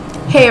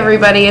Hey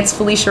everybody, it's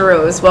Felicia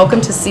Rose.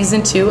 Welcome to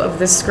Season 2 of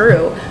The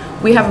Screw.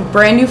 We have a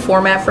brand new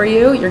format for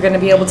you. You're going to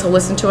be able to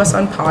listen to us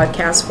on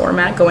podcast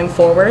format going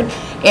forward.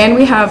 And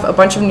we have a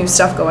bunch of new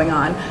stuff going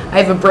on. I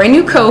have a brand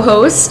new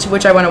co-host,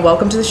 which I want to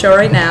welcome to the show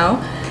right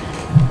now.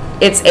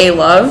 It's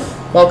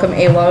A-Love. Welcome,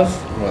 A-Love.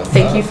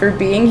 Thank you for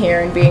being here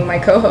and being my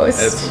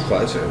co-host. It's a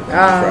pleasure. Thank you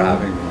for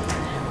having me.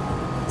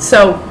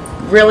 So,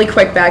 really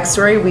quick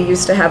backstory. We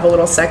used to have a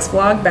little sex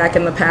blog back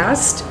in the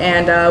past,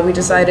 and we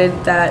decided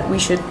that we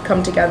should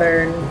come together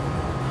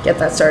and get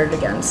that started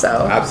again.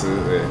 So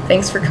absolutely.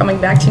 Thanks for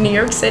coming back to New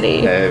York City.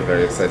 Hey,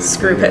 very excited.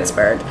 Screw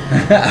Pittsburgh. All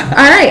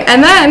right,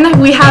 and then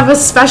we have a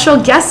special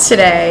guest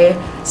today,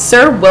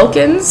 Sir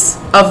Wilkins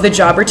of the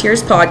Jobber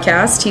Tears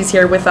podcast. He's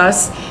here with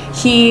us.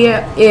 He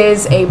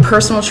is a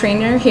personal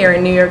trainer here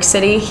in New York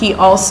City. He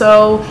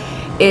also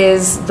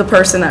is the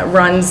person that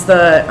runs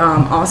the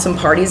awesome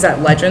parties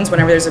at Legends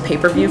whenever there's a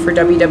pay-per-view for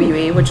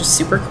WWE, which is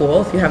super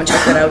cool. If you haven't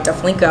checked that out,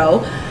 definitely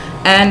go.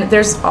 And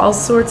there's all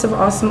sorts of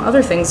awesome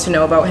other things to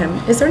know about him.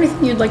 Is there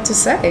anything you'd like to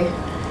say?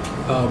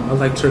 I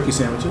like turkey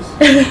sandwiches.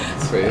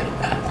 Sweet.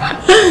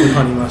 With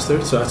honey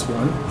mustard, so that's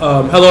one.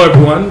 Hello,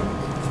 everyone.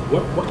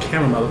 What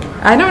camera am I looking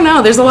at? I don't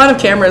know. There's a lot of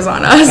cameras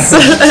on us.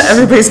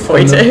 Everybody's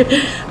pointing.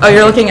 Oh,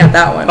 you're looking at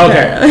that one.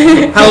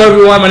 Okay. Hello,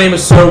 everyone. My name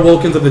is Sir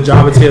Wilkins of the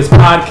Jobber Tears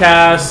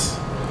podcast.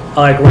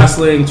 I like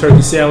wrestling,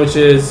 turkey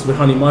sandwiches with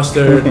honey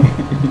mustard.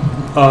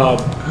 I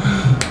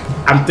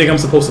think I'm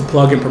supposed to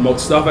plug and promote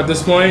stuff at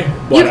this point.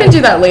 You can do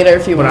that later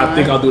if you want. But I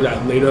think I'll do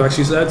that later, like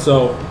she said.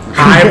 So,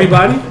 hi,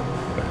 everybody.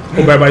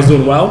 Hope everybody's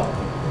doing well.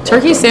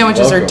 Turkey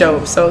sandwiches are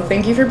dope, so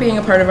thank you for being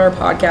a part of our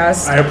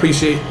podcast. I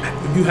appreciate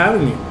you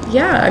having me.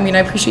 Yeah, I mean, I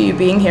appreciate you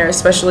being here,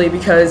 especially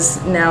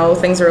because now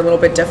things are a little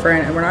bit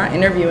different and we're not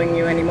interviewing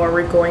you anymore.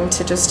 We're going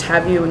to just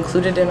have you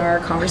included in our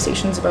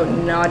conversations about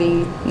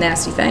naughty,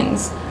 nasty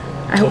things.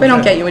 I hope I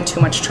don't get you in too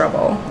much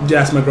trouble.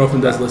 Yes, my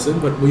girlfriend does listen,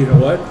 but you know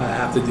what? I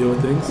have to deal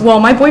with things. Well,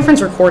 my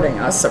boyfriend's recording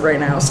us right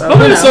now, so.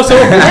 Oh, you know. so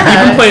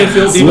yeah. Even playing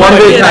field. One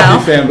big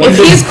happy family. If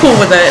he's cool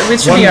with it, it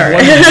should be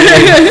alright.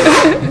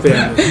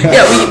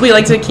 Yeah, we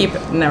like to keep.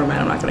 Never mind,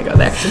 I'm not going to go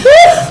there.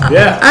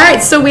 Yeah. All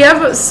right, so we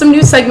have some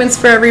new segments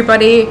for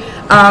everybody.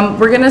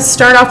 We're going to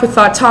start off with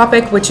Thought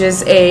Topic, which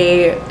is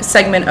a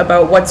segment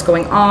about what's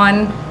going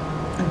on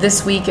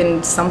this week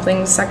in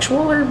something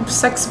sexual or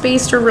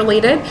sex-based or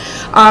related.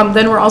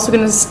 Then we're also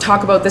going to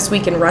talk about this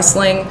week in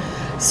wrestling.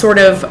 Sort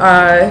of,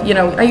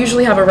 I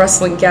usually have a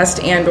wrestling guest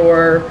and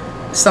or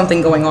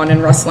something going on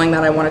in wrestling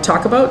that I want to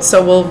talk about.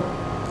 So we'll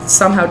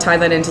somehow tie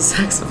that into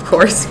sex, of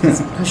course.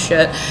 Oh,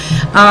 shit.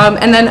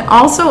 And then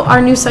also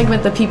our new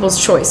segment, The People's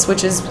Choice,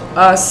 which is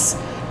us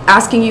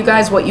asking you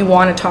guys what you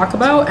want to talk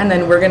about, and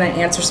then we're going to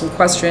answer some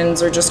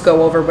questions or just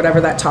go over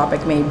whatever that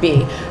topic may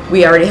be.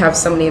 We already have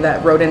somebody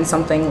that wrote in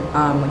something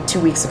like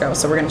 2 weeks ago,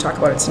 so we're going to talk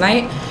about it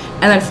tonight.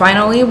 And then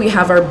finally, we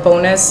have our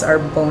boner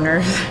segment,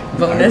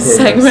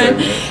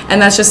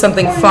 and that's just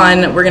something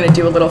fun. We're going to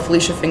do a little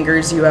Felicia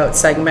Fingers You Out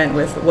segment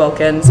with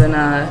Wilkins and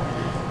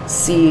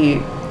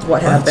see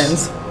what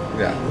happens.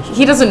 Yeah.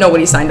 He doesn't know what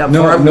he signed up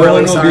for. I'm no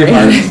really one sorry.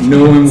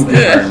 No one will be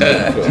harmed.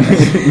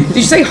 Did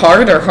you say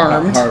hard or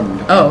harmed?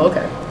 Harmed. Oh,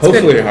 okay.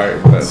 Hopefully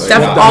hard.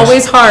 But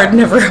Always hard,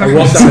 never hard. I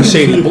walked down a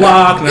shady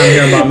block, and I'm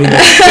hearing about me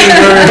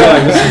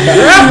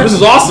getting this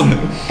is awesome.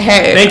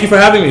 Hey. Thank you for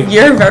having me.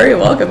 You're very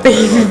welcome. Thank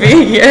you for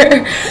being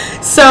here.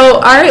 So,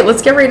 all right,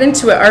 let's get right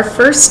into it. Our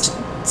first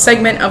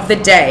segment of the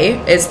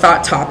day is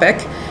Thought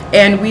Topic.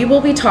 And we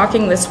will be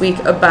talking this week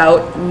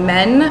about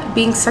men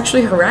being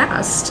sexually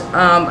harassed.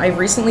 I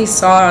recently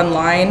saw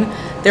online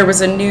there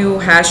was a new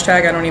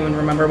hashtag, I don't even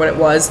remember what it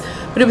was,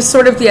 but it was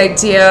sort of the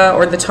idea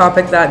or the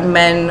topic that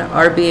men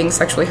are being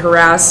sexually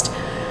harassed,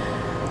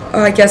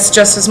 I guess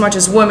just as much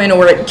as women,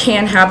 or it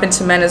can happen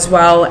to men as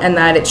well, and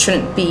that it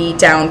shouldn't be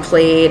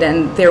downplayed.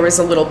 And there was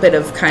a little bit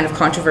of kind of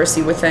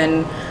controversy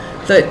within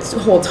the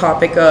whole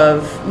topic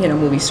of,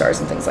 movie stars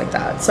and things like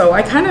that. So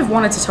I kind of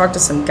wanted to talk to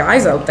some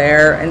guys out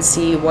there and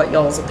see what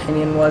y'all's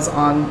opinion was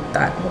on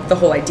that, the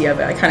whole idea of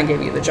it. I kind of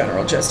gave you the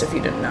general gist if you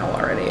didn't know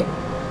already.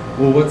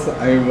 Well, what's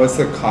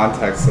the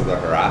context of the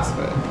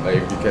harassment?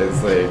 Like,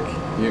 because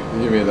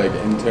you mean like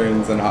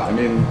interns and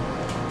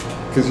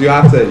because you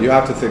have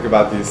to think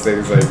about these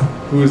things like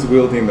who's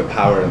wielding the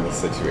power in the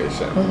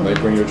situation. Mm-hmm.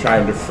 Like when you're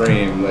trying to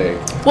frame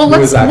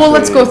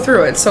let's go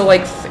through it. So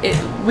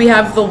we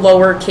have the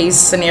lower case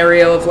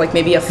scenario of like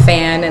maybe a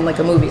fan and like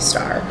a movie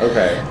star.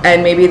 Okay.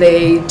 And maybe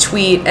they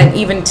tweet and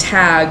even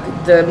tag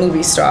the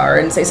movie star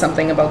and say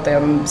something about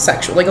them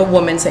sexual, like a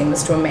woman saying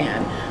this to a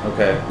man.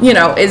 Okay.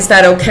 Is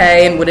that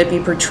okay, and would it be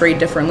portrayed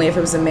differently if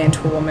it was a man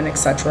to a woman,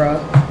 etc.?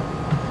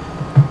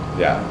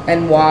 Yeah.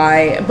 And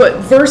why, but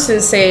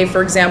versus, say,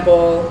 for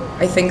example,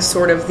 I think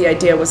sort of the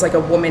idea was like a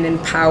woman in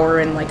power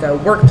in like a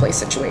workplace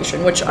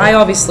situation, which I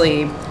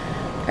obviously,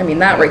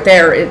 that right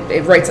there,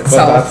 it writes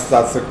itself. But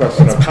that's the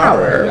question it's of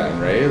power again,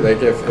 right?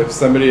 Like if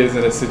somebody is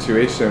in a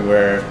situation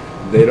where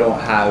they don't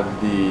have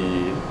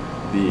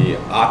the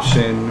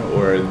option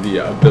or the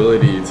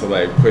ability to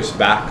like push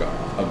back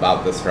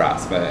about this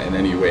harassment in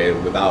any way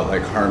without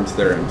like harm to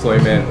their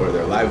employment or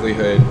their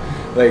livelihood,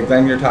 like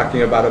then you're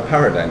talking about a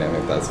power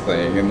dynamic that's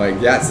playing, and like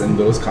yes, in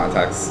those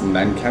contexts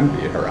men can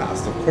be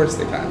harassed, of course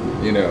they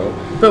can, you know.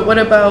 But what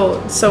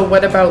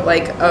about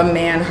like a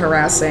man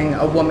harassing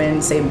a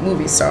woman, say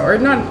movie star, or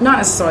not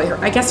necessarily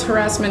I guess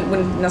harassment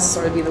wouldn't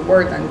necessarily be the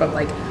word then, but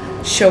like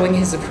showing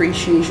his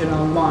appreciation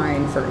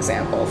online, for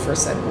example, for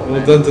said woman.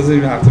 Well, that doesn't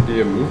even have to be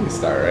a movie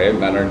star, right?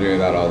 Men are doing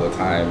that all the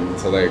time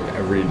to like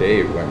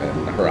everyday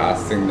women,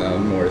 harassing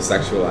them or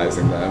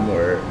sexualizing them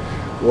or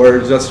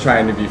just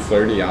trying to be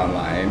flirty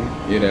online,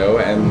 you know,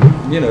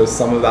 and, you know,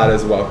 some of that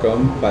is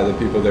welcome by the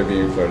people they're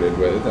being flirted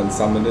with and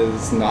some it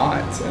is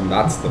not, and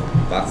that's the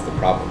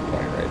problem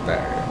point right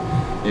there.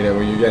 You know,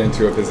 when you get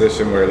into a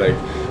position where like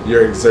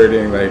you're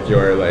exerting like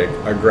your like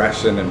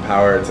aggression and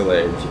power to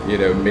like, you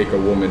know, make a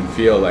woman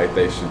feel like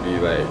they should be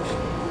like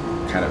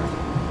kind of,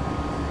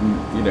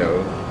 you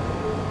know,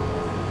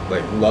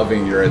 like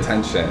loving your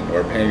attention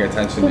or paying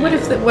attention to you.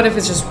 What if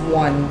it's just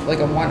one, like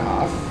a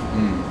one-off?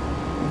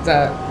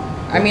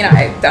 I mean,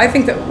 I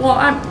think that,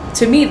 well,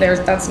 to me,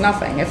 that's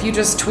nothing. If you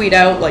just tweet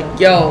out, like,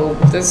 yo,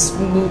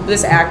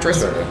 this actress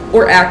Sure.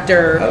 or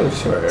actor, Oh,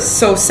 sure.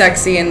 so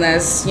sexy in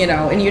this, you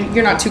know, and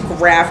you're not too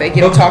graphic.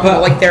 You don't talk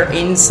about, like, their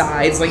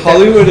insides. Like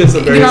Hollywood is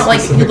a very you're not like,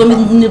 specific let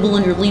me nibble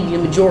on your labia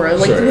majora.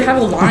 Like, Sure. you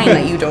have a line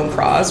that you don't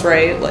cross,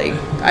 right? Like,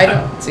 I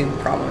don't see the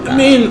problem with that. I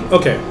mean,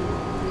 okay.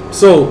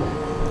 So,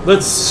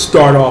 let's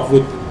start off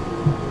with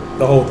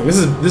the whole thing.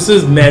 This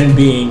is men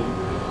being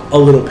a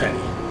little petty.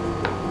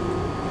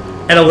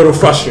 And a little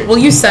frustrated. Well,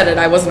 you said it.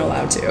 I wasn't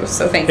allowed to,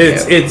 so thank you.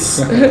 It's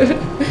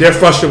they're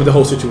frustrated with the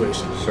whole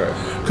situation. Sure.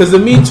 Because the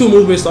Me Too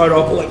movement started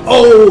off with like,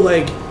 oh,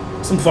 like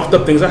some fucked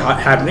up things are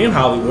happening in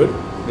Hollywood.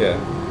 Yeah.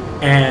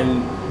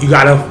 And you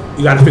gotta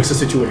fix the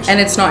situation. And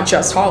it's not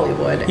just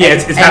Hollywood. Yeah,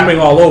 it's happening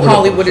all over.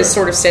 Hollywood is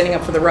sort of standing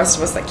up for the rest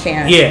of us that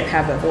can't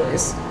have that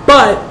voice.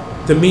 But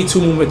the Me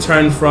Too movement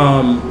turned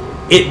from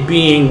it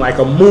being like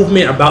a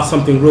movement about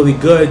something really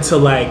good to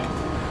like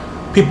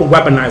people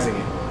weaponizing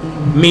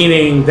it,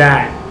 meaning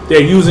that they're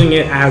using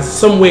it as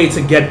some way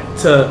to get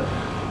to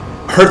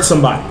hurt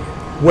somebody.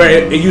 Where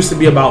it used to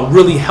be about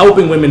really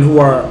helping women who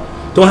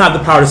don't have the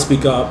power to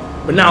speak up.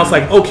 But now it's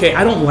like, okay,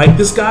 I don't like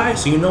this guy,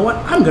 so you know what?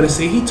 I'm going to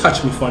say he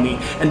touched me funny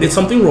and did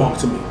something wrong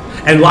to me.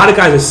 And a lot of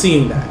guys are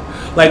seeing that.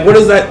 Like, what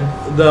is that?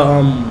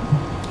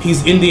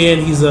 He's Indian,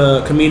 he's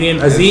a comedian,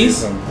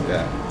 Aziz.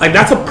 Yeah. Like,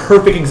 that's a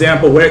perfect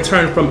example where it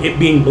turned from it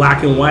being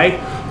black and white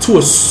to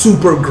a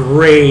super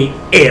gray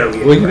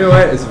area. Well, you know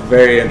what? It's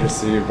very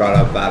interesting you brought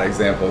up that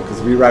example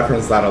because we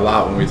reference that a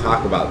lot when we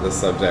talk about this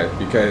subject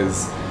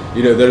because,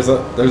 you know, there's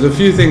a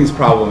few things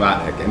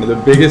problematic, and the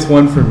biggest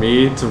one for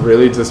me to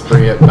really just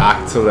bring it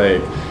back to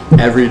like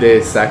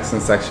everyday sex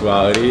and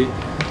sexuality.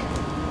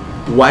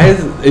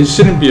 It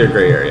shouldn't be a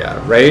gray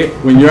area, right?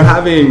 When you're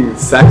having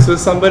sex with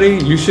somebody,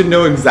 you should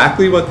know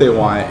exactly what they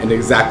want and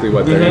exactly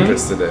what they're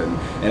interested in.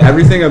 And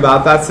everything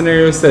about that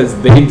scenario says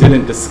they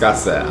didn't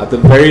discuss it. At the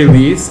very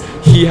least,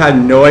 he had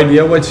no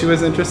idea what she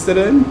was interested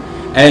in.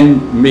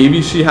 And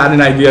maybe she had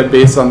an idea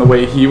based on the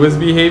way he was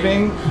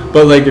behaving.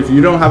 But like, if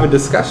you don't have a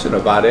discussion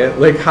about it,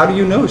 like, how do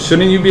you know?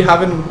 Shouldn't you be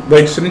having,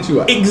 like, shouldn't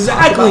you?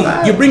 Exactly.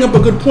 You bring up a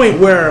good point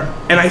where,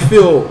 and I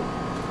feel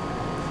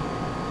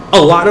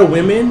a lot of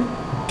women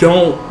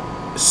don't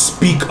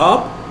speak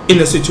up in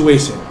the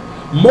situation.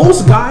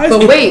 Most guys.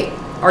 But wait,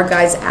 are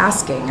guys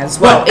asking as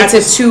well? It's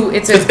a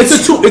two-way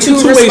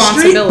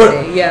street.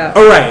 But, yeah.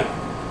 All right.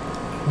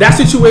 That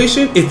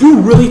situation, if you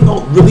really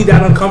felt really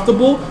that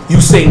uncomfortable, you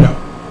say no.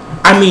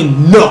 I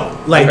mean, no.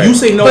 Like, okay. You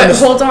say no. But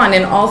hold on,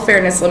 in all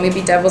fairness, let me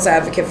be devil's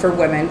advocate for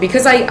women.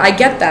 Because I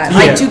get that. Yeah.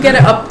 I do get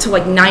it up to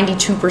like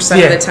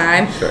 92% of the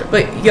time. Sure.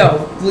 But,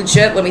 yo,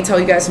 legit, let me tell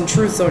you guys some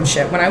truth zone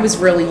shit. When I was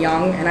really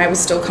young and I was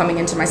still coming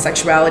into my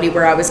sexuality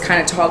where I was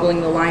kind of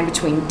toggling the line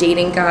between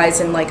dating guys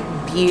and like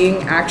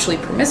being actually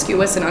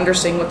promiscuous and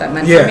understanding what that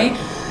meant for me,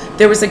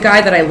 there was a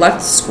guy that I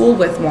left school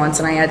with once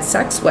and I had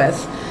sex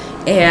with.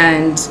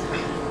 And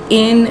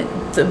in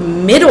the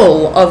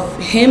middle of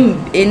him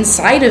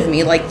inside of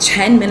me, like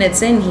 10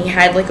 minutes in, he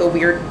had like a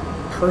weird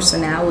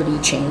personality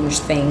change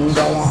thing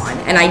go on.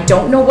 And I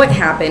don't know what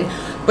happened,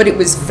 but it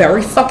was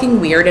very fucking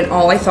weird. And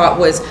all I thought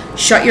was,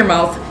 shut your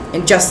mouth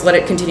and just let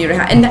it continue to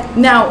happen. And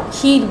now,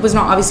 he was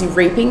not obviously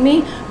raping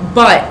me,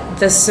 but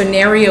the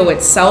scenario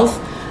itself,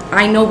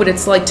 I know what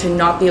it's like to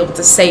not be able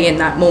to say in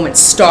that moment,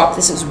 stop,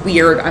 this is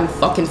weird, I'm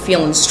fucking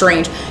feeling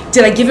strange.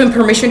 Did I give him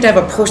permission to have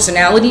a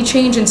personality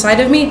change inside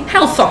of me?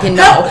 Hell fucking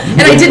no.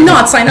 And I did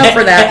not sign up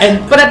for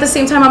that. But at the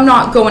same time, I'm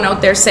not going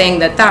out there saying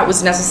that that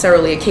was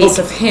necessarily a case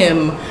of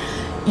him,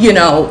 you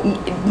know,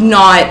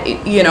 not,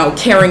 you know,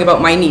 caring about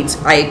my needs.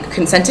 I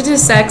consented to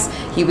sex,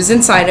 he was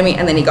inside of me,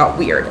 and then he got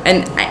weird.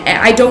 And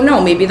I don't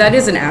know, maybe that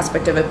is an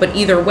aspect of it, but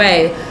either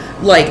way,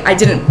 like, I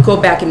didn't go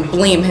back and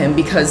blame him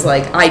because,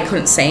 like, I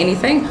couldn't say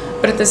anything.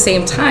 But at the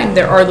same time,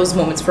 there are those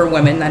moments for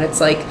women that it's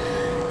like,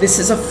 this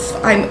is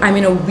I'm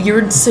in a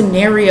weird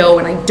scenario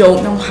and I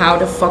don't know how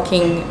to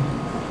fucking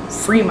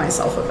free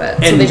myself of it.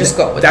 And so they just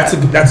go with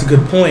it. That's a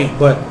good point.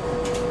 But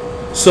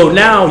so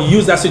now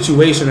use that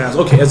situation as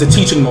a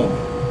teaching moment.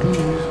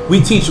 Mm-hmm. We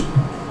teach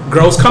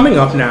girls coming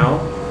up now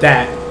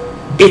that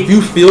if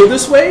you feel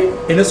this way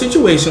in a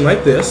situation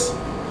like this,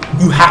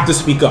 you have to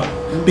speak up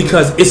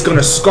because it's going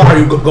to scar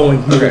you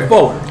moving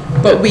forward.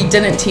 But we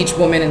didn't teach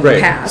women in the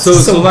past,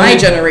 so my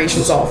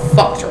generation's all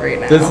fucked right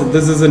now.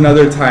 This is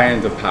another tie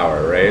into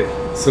power, right?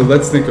 So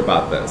let's think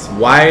about this.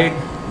 Why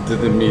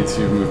did the Me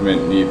Too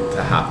movement need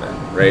to happen,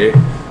 right?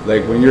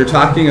 Like when you're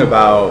talking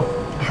about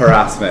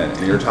harassment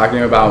and you're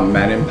talking about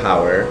men in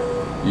power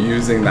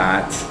using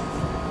that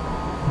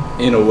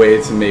in a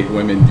way to make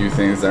women do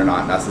things they're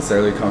not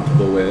necessarily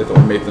comfortable with or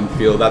make them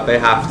feel that they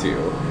have to,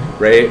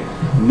 right?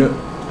 No,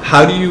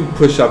 how do you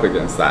push up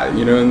against that?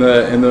 You know, in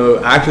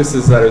the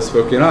actresses that have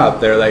spoken up,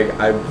 they're like,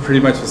 I pretty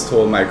much was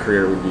told my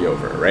career would be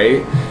over,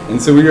 right?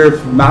 And so when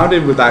you're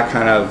mounted with that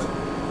kind of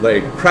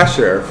like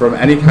pressure from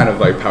any kind of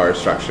like power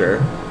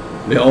structure,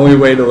 the only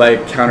way to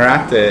like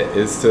counteract it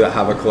is to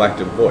have a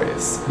collective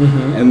voice.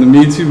 And the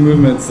Me Too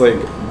movement's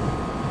like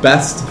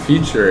best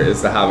feature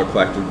is to have a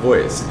collective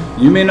voice.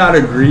 You may not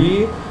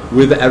agree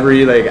with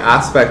every like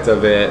aspect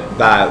of it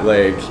that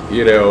like,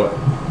 you know,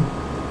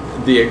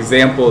 the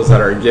examples that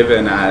are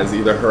given as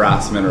either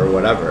harassment or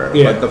whatever.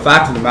 But the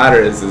fact of the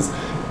matter is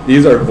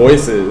these are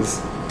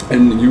voices,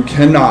 and you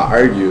cannot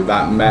argue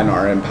that men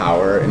are in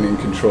power and in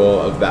control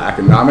of the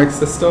economic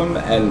system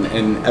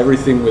and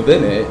everything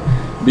within it,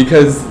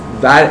 because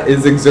that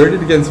is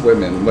exerted against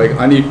women, like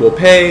unequal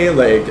pay,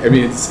 like, I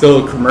mean, it's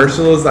still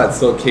commercials that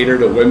still cater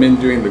to women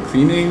doing the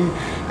cleaning.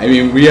 I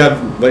mean, we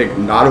have like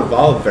not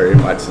evolved very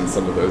much in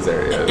some of those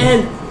areas.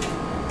 And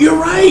you're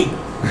right.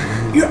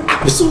 You're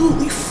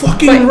absolutely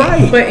fucking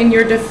right. But in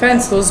your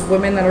defense, those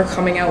women that are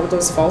coming out with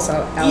those false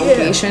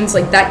allegations,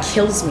 like that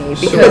kills me.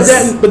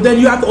 Because but then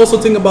you have to also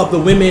think about the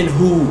women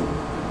who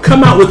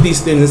come out with these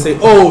things and say,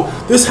 "Oh,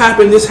 this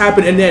happened,"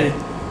 and then,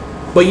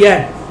 but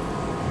yet,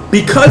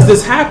 because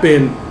this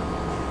happened,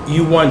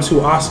 you won 2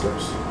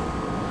 Oscars.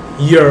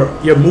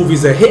 Your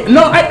movie's a hit.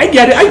 No, I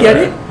get it. I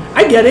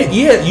get it.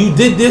 Yeah, you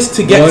did this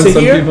to get to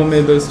some here. Some people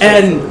made those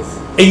choices.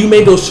 And you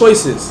made those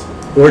choices.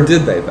 Or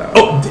did they though?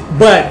 Oh,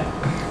 but.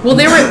 Well,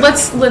 there were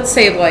let's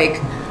say like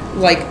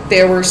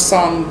there were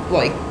some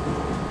like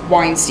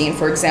Weinstein,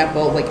 for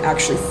example, like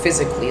actually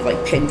physically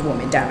like pinned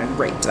women down and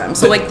raped them.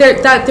 So like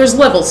there's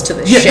levels to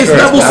this shit. There's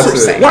levels.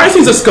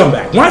 Weinstein's a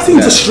scumbag.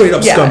 Weinstein's a straight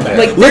up scumbag.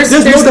 Like there's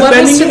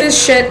levels to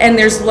this shit, and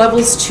there's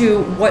levels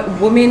to what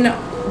women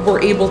were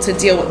able to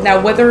deal with.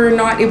 Now, whether or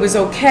not it was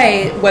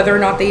okay, whether or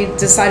not they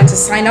decided to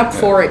sign up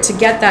for it to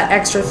get that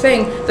extra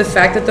thing, the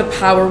fact that the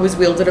power was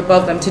wielded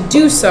above them to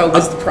do so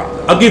was the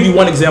problem. I'll give you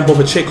one example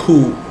of a chick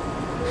who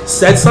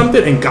said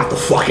something and got the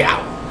fuck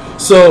out.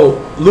 So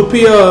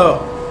Lupita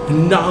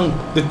Nyong,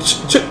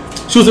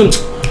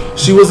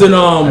 she was in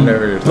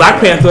Black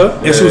Panther,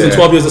 and she was in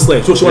 12 Years a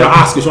Slave. She won an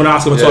Oscar. She won an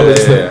Oscar for 12 Years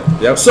a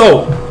Slave. Yep.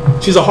 So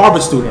she's a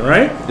Harvard student,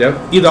 right?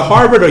 Yep. Either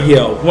Harvard or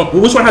Yale.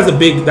 Which one has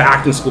the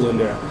acting school in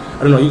there?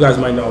 I don't know. You guys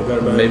might know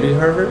better. Maybe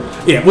Harvard?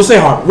 Yeah, we'll say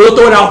Harvard. We'll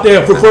throw it out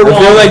there. I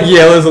feel like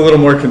Yale is a little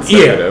more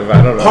conservative. Yeah.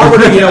 I don't know.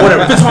 Harvard or Yale,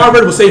 whatever. If it's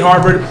Harvard, we'll say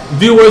Harvard.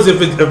 Viewers,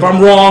 if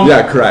I'm wrong,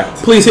 correct.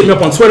 Please hit me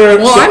up on Twitter.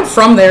 Well, I'm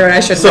from there and I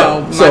should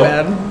know. My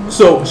bad.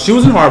 So she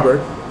was in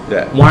Harvard.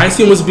 Yeah.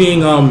 Weinstein was being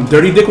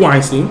Dirty Dick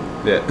Weinstein.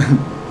 Yeah.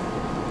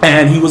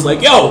 And he was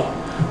like, "Yo,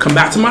 come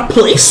back to my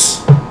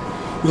place.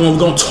 We're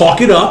gonna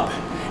talk it up,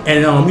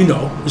 and we're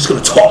just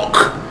gonna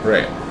talk."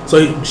 Right.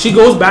 So she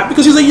goes back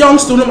because she's a young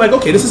student. I'm like,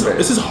 okay, this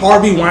is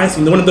Harvey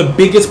Weinstein, one of the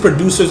biggest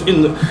producers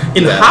in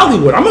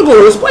Hollywood. I'm gonna go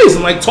to his place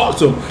and like talk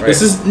to him. Right.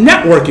 This is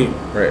networking.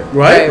 Right.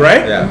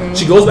 Yeah. Mm-hmm.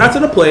 She goes back to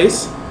the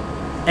place,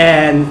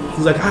 and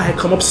he's like, "All right,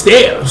 come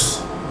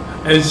upstairs."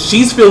 And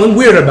she's feeling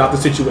weird about the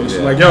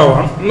situation. Like, yo,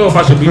 I don't know if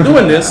I should be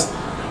doing this,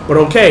 but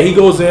okay. He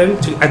goes in.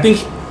 I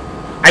think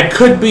I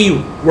could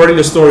be wording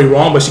the story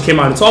wrong, but she came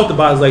out and talked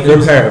about it. It's like,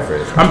 you're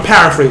paraphrasing. I'm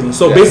paraphrasing.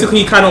 So basically,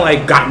 he kind of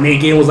like got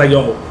naked and was like,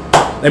 yo,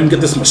 let me get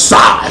this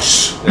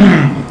massage.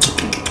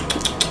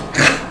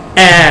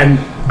 And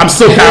I'm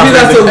still paraphrasing.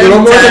 Maybe that's a little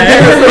more than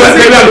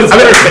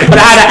paraphrasing. But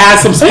I had to add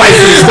some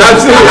spicy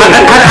stuff. I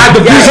had to add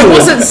the visual. It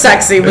wasn't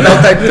sexy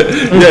without that.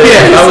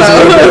 That was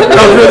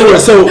really weird.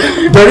 So,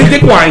 Dirty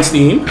Dick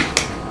Weinstein,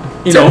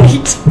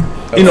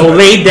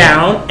 laid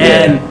down,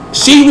 and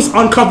she was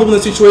uncomfortable in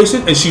the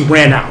situation, and she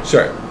ran out.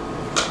 Sure.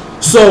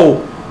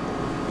 So,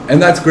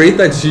 and that's great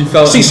that she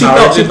felt she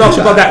felt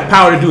that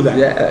power to do that.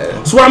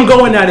 Yeah. So what I'm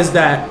going at is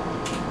that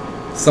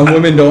some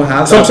women don't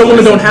have that. Some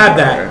women don't have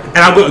that. And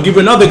I'll give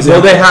you another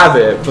example. Well, they have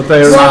it, but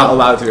they're not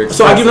allowed to express.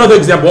 So I'll give you another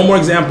example. One more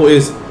example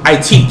is I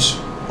teach.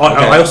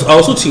 I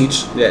also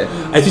teach. Yeah.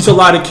 I teach a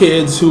lot of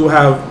kids who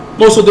have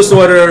emotional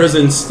disorders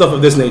and stuff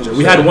of this nature.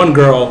 We had one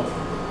girl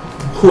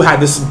who had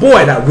this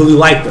boy that really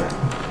liked her.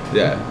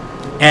 Yeah.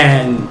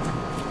 And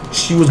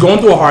she was going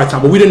through a hard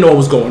time, but we didn't know what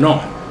was going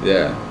on.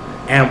 Yeah.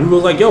 And we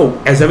were like, yo,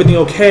 is everything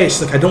okay?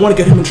 She's like, I don't want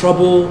to get him in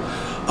trouble.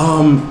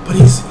 But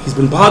he's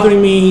been bothering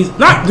me.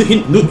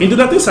 He do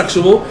nothing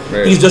sexual.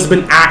 Right. He's just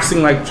been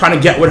acting like trying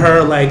to get with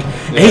her, like.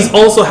 And he's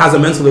also has a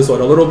mental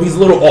disorder. He's a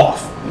little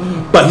off,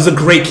 but he's a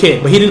great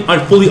kid. But he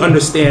didn't fully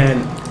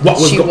understand what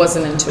was. She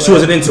wasn't into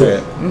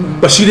it. Mm-hmm.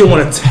 But she didn't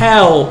want to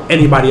tell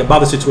anybody about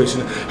the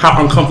situation, how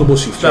uncomfortable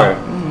she felt.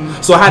 Sure. Mm-hmm.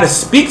 So I had to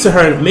speak to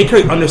her and make her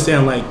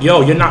understand, like,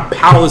 yo, you're not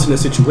powerless in a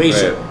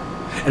situation.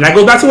 Right. And that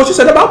goes back to what you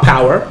said about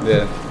power.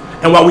 Yeah.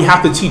 And why we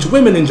have to teach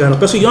women in general,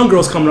 especially young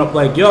girls coming up,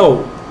 like,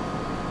 yo,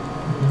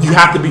 you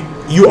have to be,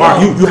 you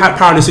have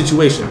power in this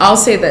situation. I'll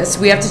say this: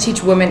 we have to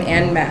teach women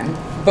and men,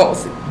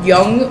 both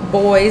young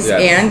boys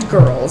and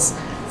girls,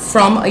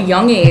 from a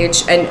young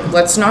age. And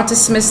let's not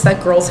dismiss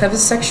that girls have a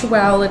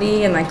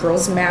sexuality and that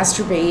girls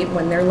masturbate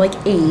when they're like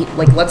 8.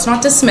 Like, let's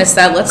not dismiss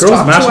that. Let's girls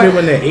talk masturbate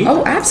when they're 8?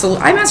 Oh,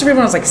 absolutely. I masturbated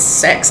when I was like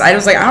 6. I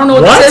was like, I don't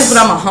know what this is, but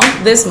I'm gonna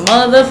hump this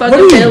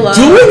motherfucking pillow. What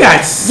are you doing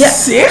at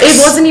 6?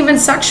 It wasn't even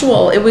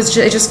sexual. It was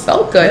it just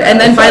felt good. And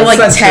then by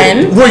like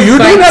 10, were you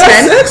doing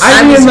that at 6?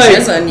 I mean, like,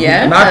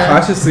 jizzing, not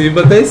consciously,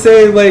 but they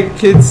say like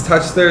kids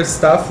touch their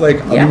stuff like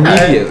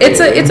immediately.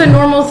 It's a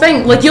normal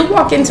thing. Like, you'll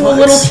walk into a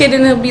little kid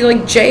and he'll be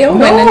like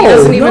J-O-N and he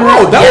doesn't even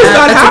know. That was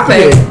not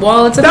happening.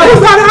 Well, it's a that thing.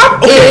 was not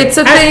happening. Okay. It's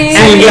a thing.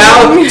 And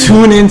now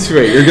tune into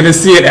it. You're gonna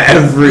see it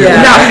everywhere.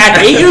 Now at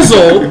 8 years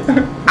old,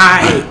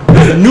 I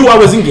knew I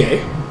wasn't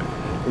gay.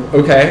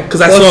 Okay.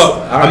 Because I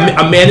saw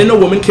a man and a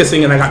woman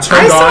kissing, and I got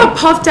turned on. I saw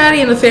Puff Daddy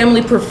and the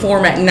Family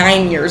perform at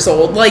 9 years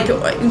old. Like,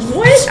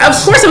 what? Of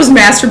course I was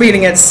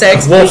masturbating at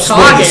 6. Well,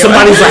 somebody's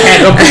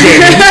ahead of the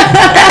game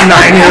at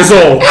 9 years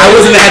old. I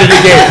wasn't ahead of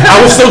the game. I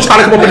was still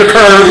trying to come up with the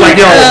curve,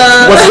 like, yo,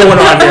 what's going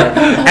on here?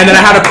 And then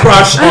I had a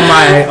crush on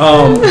my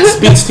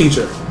speech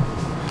teacher.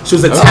 She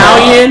was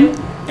Italian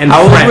and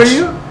How French. old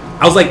were you?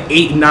 I was like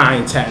 8,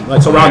 9, 10,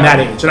 like so around that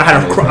age, and I had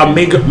a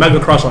mega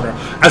crush on her.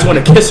 I just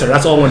wanted to kiss her.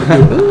 That's all I wanted to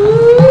do.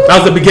 That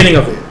was the beginning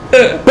of it.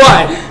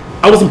 But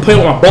I wasn't playing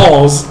with my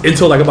balls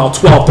until like about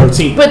 12,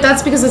 13. But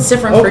that's because it's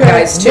different for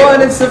guys too. Well,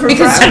 and it's different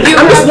because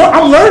for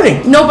I'm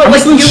learning. No, but I'm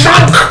like you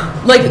shocked.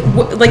 have,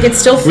 like it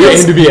still feels. We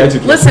aim to be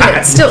educated. Listen,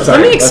 it still.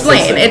 Let me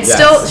explain. It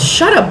still.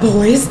 Shut up,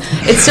 boys.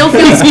 It still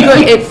feels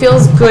good. It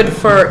feels good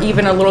for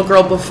even a little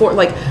girl before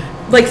like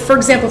for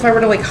example, if I were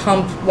to like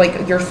hump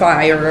like your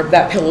thigh or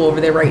that pillow over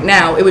there right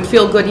now, it would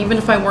feel good even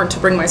if I weren't to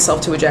bring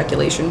myself to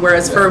ejaculation.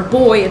 Whereas for a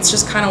boy, it's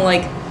just kind of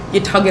like you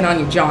tugging on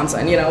your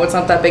Johnson, you know, it's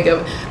not that big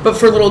of. But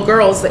for little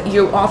girls, that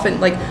you often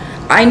like,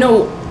 I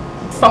know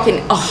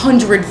fucking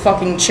 100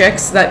 fucking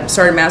chicks that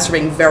started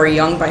masturbating very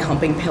young by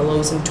humping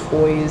pillows and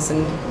toys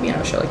and you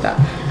know shit like that.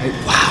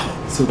 Wow.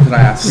 So can I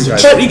ask you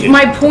guys? But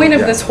my point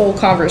of this whole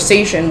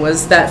conversation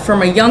was that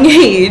from a young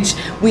age,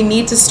 we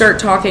need to start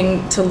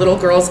talking to little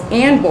girls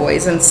and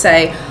boys and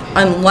say,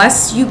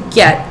 unless you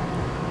get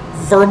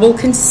verbal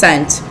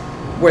consent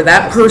where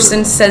that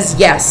person says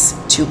yes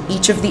to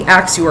each of the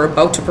acts you are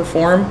about to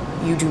perform,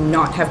 you do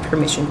not have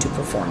permission to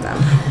perform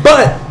them.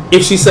 But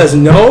if she says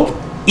no,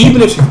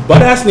 even if she's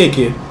butt-ass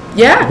naked,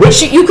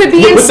 you could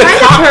be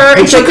inside of her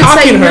and she could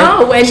say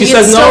no, and she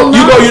says no.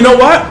 You go, you know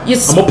what? I'm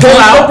gonna pull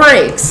out the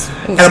brakes,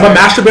 and I'm gonna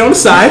masturbate on the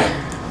side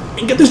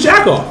and get this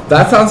jack off.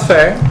 That sounds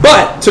fair.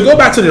 But to go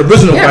back to the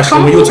original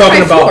question, when you were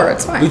talking about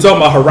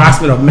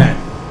harassment of men,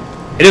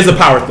 it is a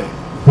power thing.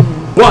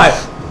 But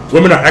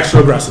women are extra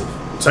aggressive.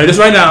 I'll tell you this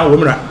right now,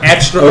 women are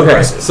extra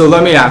aggressive. So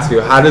let me ask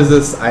you, how does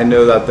this? I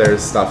know that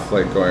there's stuff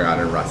like going on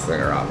in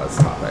wrestling around this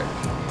topic.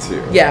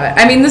 Too. Yeah,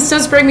 I mean, this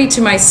does bring me to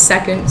my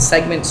second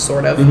segment,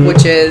 sort of,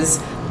 which is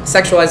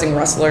sexualizing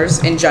wrestlers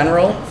in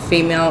general,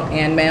 female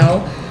and male,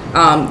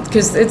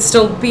 because it's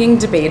still being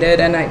debated,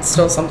 and it's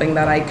still something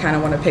that I kind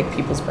of want to pick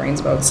people's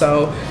brains about.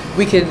 So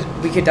we could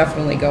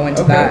definitely go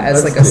into that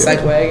as like a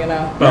segue, you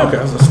know. Oh, okay,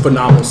 that's a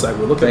phenomenal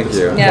segue. Look at this.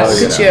 Thank you. Yeah,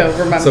 look at you.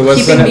 Remember, so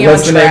what's keeping me on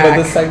track. the name of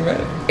this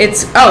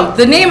segment?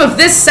 The name of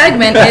this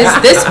segment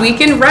is This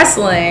Week in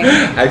Wrestling.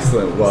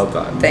 Excellent, well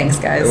done. Thanks,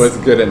 guys. It was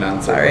good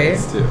announcement. Sorry.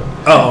 Too.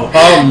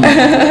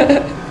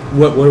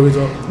 What are we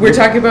talking? We're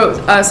talking about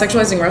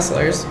sexualizing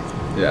wrestlers.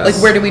 Yes.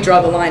 Like, where do we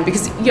draw the line?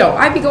 Because,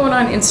 I'd be going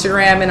on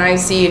Instagram and I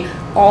see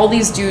all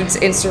these dudes'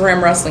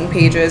 Instagram wrestling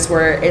pages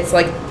where it's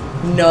like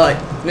nut,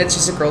 and it's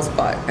just a girl's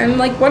butt. And,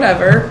 like,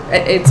 whatever.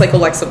 It's like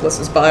Alexa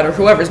Bliss's butt or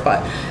whoever's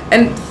butt.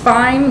 And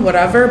fine,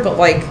 whatever, but,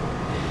 like,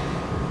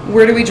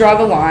 where do we draw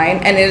the line?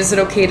 And is it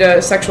okay to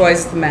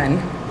sexualize the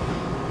men?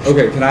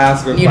 Okay, can I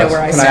ask a question? You know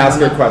where I can I stand ask on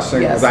you a that? question?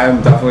 Because Yes. I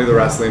am definitely the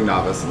wrestling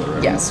novice in the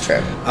room. Yes,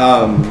 true.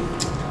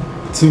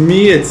 To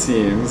me, it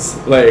seems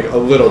like a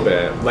little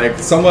bit like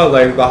somewhat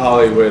like the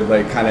Hollywood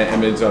like kind of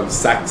image of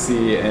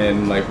sexy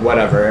and like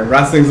whatever. And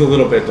wrestling's a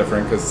little bit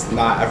different because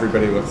not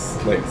everybody looks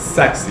like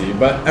sexy,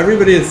 but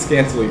everybody is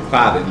scantily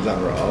clad in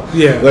general.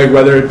 Yeah. Like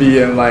whether it be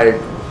in like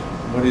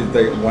what is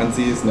the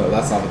onesies? No,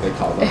 that's not what they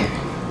call them.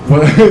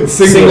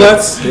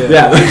 Singlets?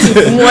 Yeah.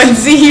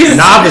 Onesies.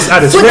 Novice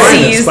at its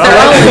footsies. finest. They're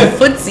all in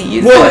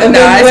footsies. Well, and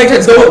then like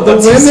the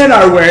footsies. women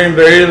are wearing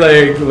very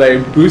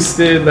like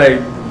boosted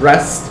like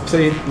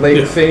breastplate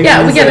like things.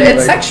 Yeah, we get it. and,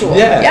 It's like, sexual.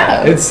 Yeah.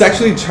 Yeah. It's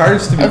sexually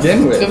charged to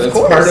begin with. Of It's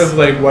course. part of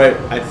like what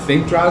I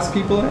think draws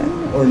people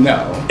in, or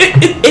no?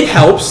 It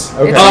helps.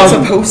 Okay. It's not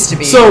supposed to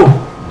be. So,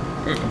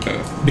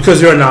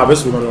 because you're a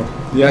novice, we're gonna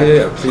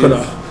Yeah. Please.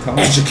 Come on.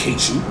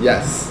 educate you.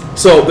 Yes.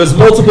 So there's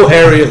multiple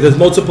areas. There's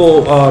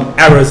multiple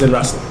eras in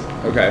wrestling.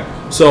 Okay.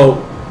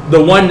 So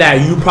the one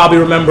that you probably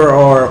remember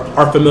or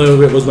are familiar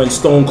with was when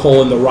Stone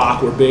Cold and The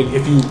Rock were big.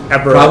 If you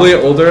ever Probably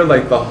older,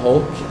 like the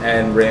Hulk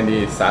and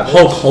Randy Savage.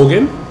 Hulk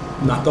Hogan,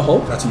 not the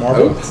Hulk. That's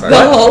Marvel. Oh, sorry. The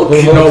Hulk.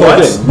 You know what?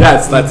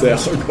 Yes, that's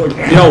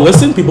it. You know,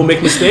 listen, people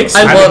make mistakes.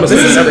 I love make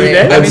this mistakes is every great.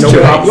 day. I'm No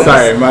enjoying problem.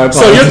 Sorry, my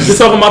apologies. So you're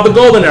talking about the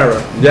golden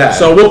era. Yeah.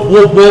 So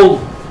we'll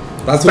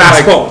That's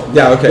fast what forward.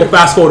 Yeah, okay. We'll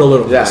fast forward a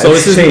little bit. Yeah, So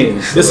it's this changed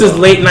is this a is little.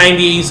 late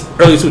 '90s,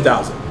 early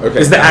 2000. Okay.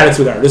 This is the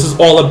Attitude Era. This is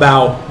all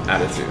about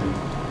Attitude.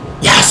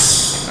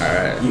 yes. All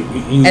right.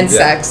 And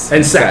sex.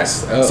 And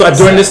sex. Oh, So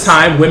during this sex.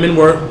 time, women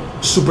were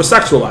super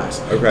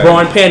sexualized. Okay. Bra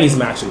and panties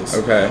matches.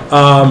 Okay.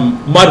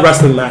 Mud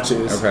wrestling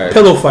matches. Okay.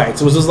 Pillow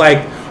fights. It was just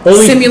like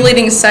only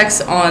Simulating sex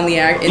on the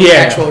the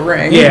actual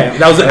ring. Yeah,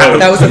 that was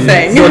That was a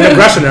thing. For an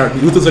aggression era.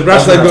 Youth was That's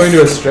aggression. like era. going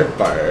to a strip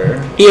bar.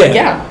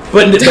 Yeah.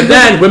 But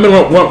then women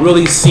weren't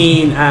really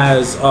seen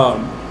as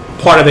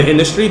part of the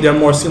industry. They're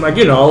more seen like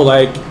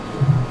like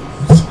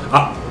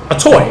a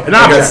toy, an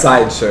Like a object.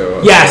 sideshow.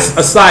 of Yes, a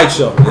sorts.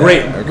 sideshow.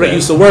 Great, okay. great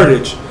use of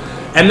wordage.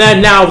 And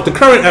then now with the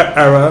current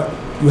era,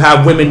 you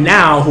have women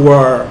now who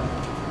are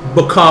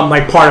become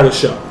like part of the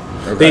show.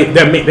 Okay.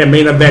 They're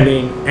main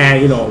eventing,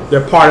 and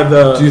they're part of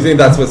the. Do you think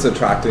that's what's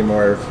attracting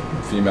more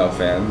female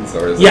fans,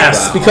 or is it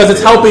Yes, that because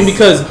it's helping. obvious?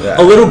 Because Yeah.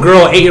 a little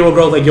girl, 8-year-old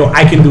girl, is like, yo,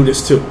 I can do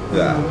this too.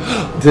 Yeah.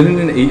 Didn't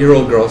an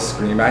 8-year-old girl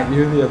scream at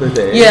you the other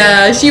day?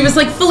 Yeah, she was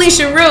like,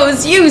 Felicia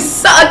Rose, you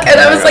suck. And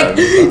Oh I my was God, like,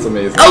 that's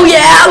amazing. oh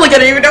yeah, like I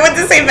don't even know what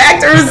to say back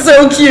to her. It was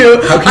so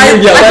cute. How can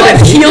you yell I at got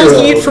an heel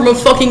 8-year-old? heat from a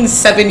fucking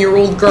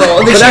 7-year-old girl.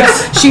 And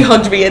then she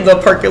hugged me in the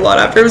parking lot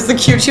after. It was the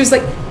cute. She was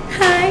like,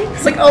 hi.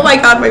 It's like, oh my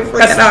God, my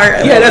freaking heart.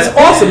 I love That's it.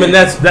 awesome, and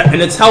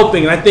and it's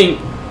helping. And I think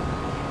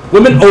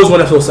women always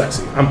want to feel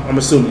sexy. I'm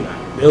assuming that.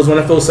 They always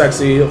want to feel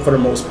sexy for the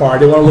most part.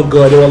 They want to look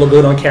good. They want to look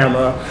good on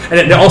camera,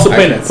 and they're also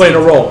playing a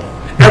role.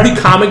 Every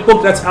comic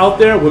book that's out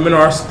there, women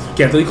are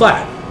scantily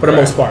clad for the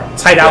Right. most part.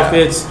 Tight Yeah.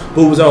 outfits,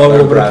 boobs all over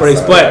the breasts place.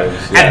 are But large,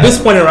 yeah. at this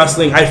point in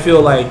wrestling, I feel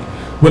like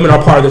women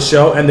are part of the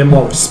show, and they're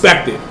more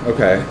respected.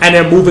 Okay. And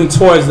they're moving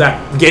towards that,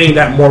 getting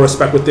that more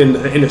respect within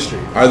the industry.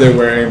 Are they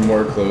wearing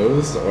more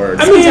clothes, or?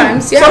 I mean,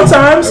 Sometimes, yeah.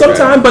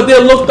 sometimes, but they're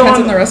looked Depends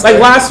on on the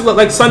wrestler.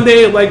 like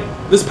Sunday, like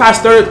this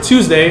past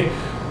Tuesday,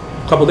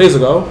 a couple days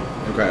ago.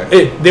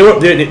 Okay.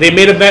 They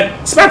made event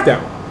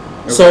SmackDown,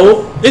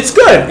 so it's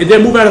good. They're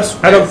moving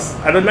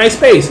at a nice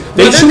pace.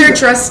 Whether they're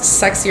dressed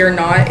sexy or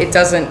not, it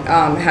doesn't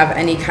have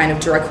any kind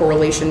of direct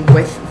correlation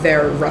with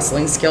their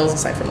wrestling skills,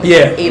 aside from like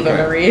Ava Okay.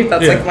 Yeah. Marie.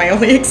 That's like my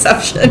only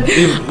exception.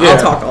 Yeah. I'll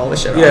talk all the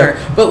shit on Yeah. her.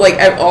 But like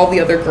all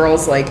the other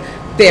girls, like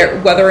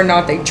whether or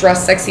not they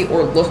dress sexy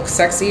or look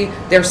sexy,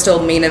 they're still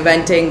main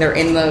eventing. They're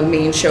in the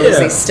main shows. Yeah.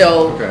 They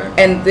still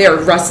and their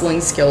wrestling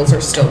skills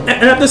are still.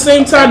 And at the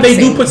same time, they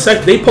do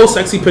they post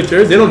sexy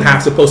pictures. They don't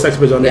have to post sexy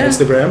pictures on their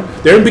Instagram.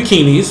 They're in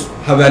bikinis.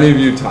 Have any of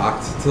you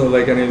talked to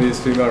like any of these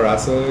female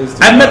wrestlers?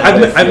 I've met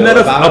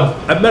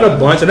a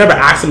bunch. I never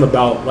asked them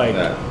about like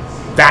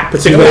that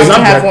particular have to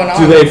subject. have one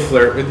on. Do they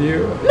flirt with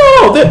you?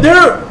 No,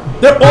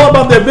 they're all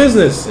about their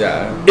business.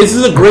 Yeah. This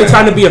is a great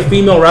time to be a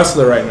female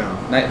wrestler right now.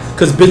 Nice.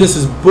 Because business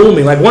is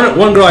booming. Like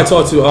one girl I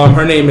talked to,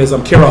 her name is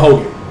Kira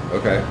Hogan.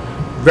 Okay.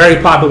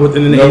 Very popular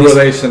within the No industry.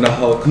 relation to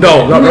Hulk.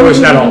 No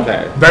relation at all.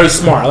 Okay. Very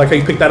smart. I like how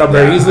you picked that up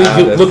very Yeah, easily.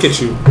 that's- Look at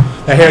you.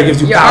 That hair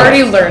gives you You're power.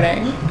 already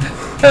learning.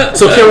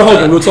 So Kira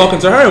Hogan, we were talking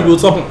to her, and we were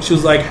talking. She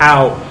was like,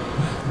 how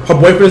her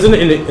boyfriend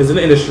is in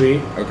the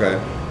industry. Okay.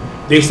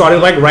 They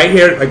started like right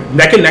here, like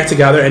neck and neck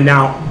together, and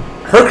now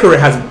her career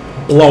has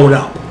blown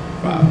up.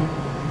 Wow.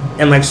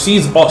 And like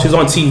she's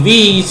on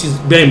TV, she's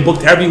been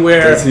booked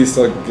everywhere. Does he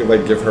still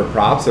give her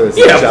props, or is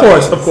he Yeah,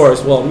 jealous? of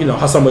course. Well, you know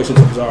how some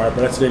relationships are,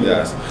 but that's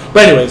ridiculous. Yeah.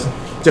 But anyways,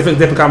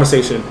 different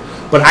conversation.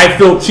 But I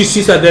feel she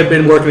said they've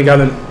been working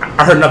together, and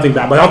I heard nothing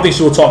bad. But I don't think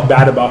she will talk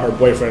bad about her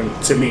boyfriend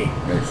to me,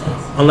 Makes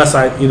sense. unless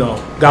I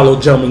got a little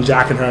gentleman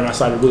jack in her and I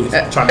started really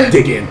trying to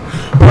dig in.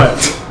 But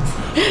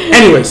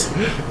anyways,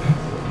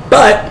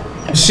 but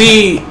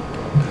she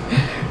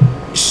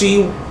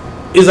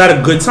is at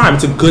a good time.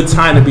 It's a good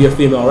time to be a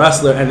female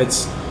wrestler, and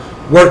it's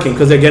working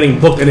because they're getting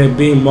booked and they're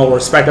being more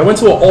respected. I went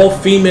to an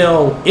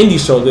all-female indie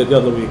show the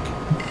other week,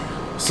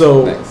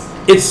 so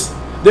Nice.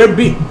 are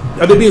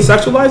they being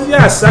sexualized?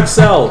 Yeah, sex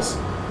sells.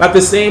 But at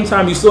the same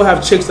time, you still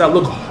have chicks that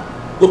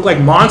look like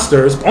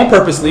monsters on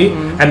purposely,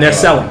 and they're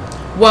selling.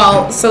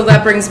 Well, so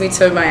that brings me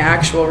to my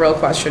actual real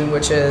question,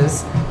 which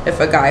is, if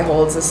a guy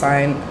holds a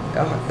sign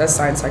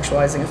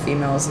sexualizing a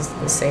female, is this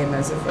the same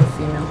as if a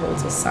female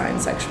holds a sign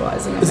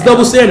sexualizing a It's male?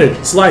 double standard.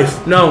 It's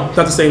life. No, it's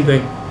not the same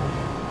thing.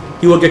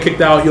 He will get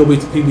kicked out. He'll be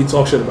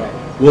talked shit about.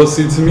 Well,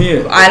 see, to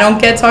me, I don't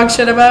get talked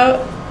shit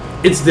about.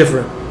 It's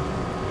different.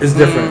 It's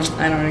different.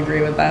 I don't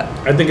agree with that.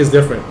 I think it's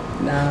different.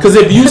 No. Because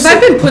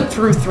I've been put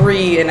through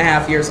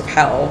 3.5 years of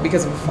hell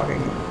because of a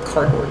fucking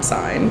cardboard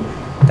sign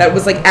that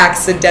was like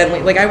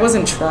accidentally, like I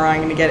wasn't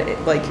trying to get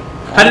it like.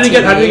 How did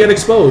it get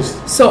exposed?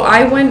 So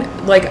I went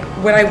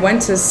when I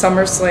went to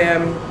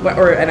SummerSlam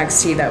or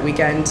NXT that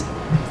weekend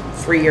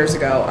 3 years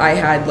ago. I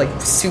had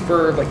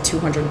super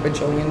 200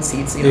 bajillion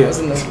seats. I was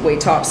in the way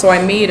top. So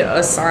I made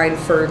a sign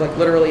for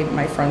literally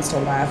my friends to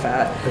laugh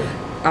at.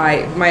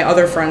 my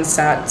other friends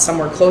sat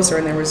somewhere closer,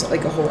 and there was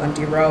like a whole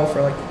empty row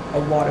for like a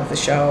lot of the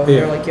show.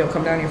 Yeah. They're like, "Yo,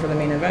 come down here for the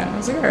main event." And I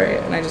was like, "All right,"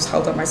 and I just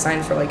held up my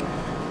sign for like,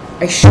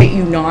 I shit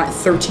you not,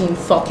 13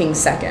 fucking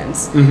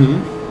seconds.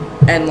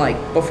 Mm-hmm. And like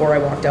before I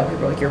walked out,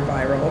 people were like, "You're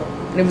viral."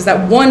 And it was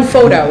that one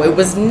photo. It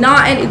was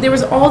not. There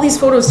was all these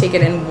photos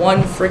taken in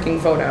one freaking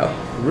photo.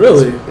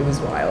 Really? It was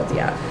wild.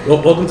 Yeah.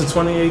 Well, welcome to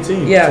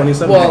 2018. Yeah.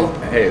 2017. Well,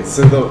 Hey,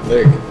 so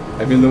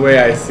the way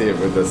I see it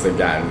with this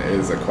again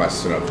is a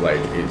question of like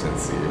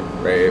agency,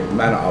 right?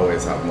 Men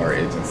always have more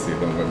agency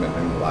than women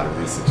in a lot of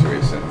these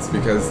situations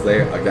because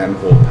they again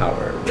hold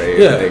power, right?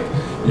 Yeah. Like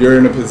you're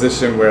in a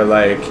position where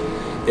like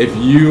if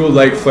you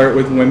like flirt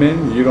with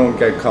women, you don't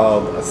get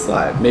called a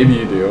slut. Maybe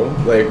you do.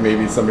 Like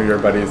maybe some of your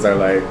buddies are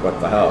like, "What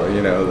the hell?"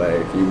 You know, like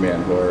you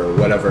man whore or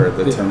whatever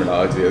the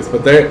terminology is.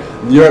 But they're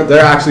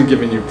actually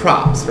giving you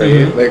props, right?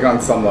 Mm-hmm. Like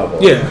on some level.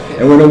 Yeah.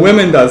 And when a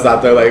woman does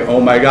that, they're like, "Oh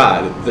my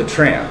God, the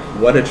tramp!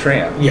 What a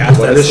tramp!" Yeah,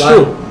 what that a is slut,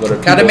 true. What a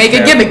gotta people's make a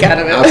tramp. gimmick out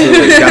of it.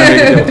 Absolutely, gotta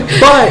make a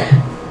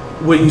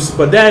gimmick.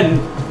 But then,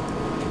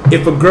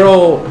 if a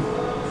girl,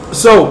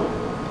 so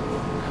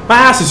my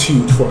ass is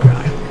huge for a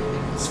guy.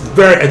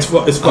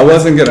 It's I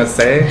wasn't gonna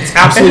say. It's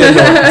absolutely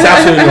annoying. It's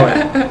absolutely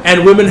annoying.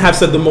 And women have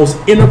said the most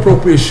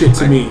inappropriate shit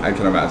to me I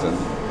can imagine.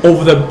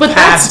 over the But that's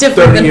past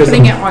different 30 than years.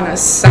 putting it on a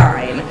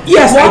sign.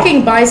 Yes,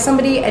 walking by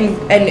somebody and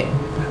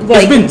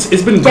like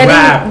it's been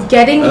grabbed.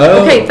 Getting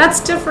Oh. okay, that's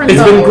different.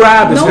 It's though. been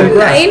grabbed, it's No, been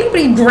grabbed. ain't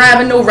nobody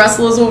grabbing no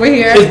wrestlers over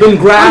here. It's been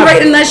grabbed. I'm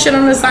writing that shit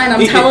on the sign.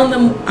 I'm telling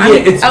them. I'm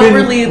it's been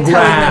outwardly telling them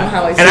grabbed.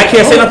 how I feel. And I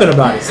can't say nothing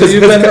about it. So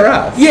you've been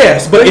harassed.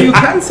 Yes, but if you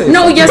I- can say.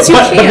 No, something. yes, you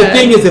but can. the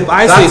thing is, if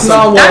I say That's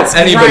not something, what That's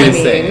anybody's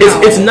grimy. saying.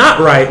 No. it's not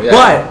right. Yeah.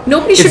 But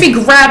Nobody should be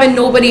grabbing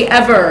nobody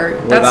ever.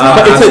 That's Without not.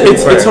 But asking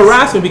it's first.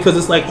 harassment because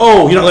it's like,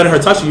 oh, you're not letting her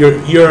touch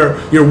you.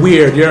 You're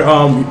weird.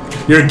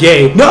 You're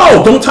gay.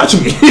 No, don't touch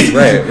me.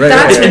 Right.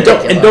 That's and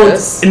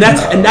ridiculous.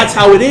 that's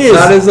how it is.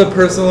 That is a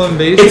personal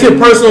invasion. It's a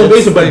personal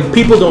invasion, like- but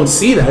people don't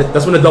see that.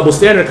 That's when the double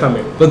standard come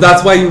in. But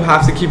that's why you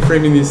have to keep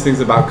framing these things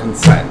about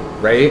consent,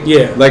 right?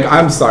 Yeah. Like,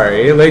 I'm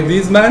sorry. Like,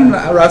 these men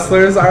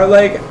wrestlers are,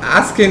 like,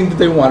 asking do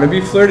they want to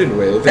be flirted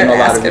with in They're a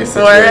lot of asking these for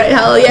it. situations.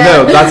 Hell yeah.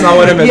 No, that's not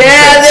what I meant to say.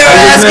 Yeah, they're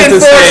I just meant asking to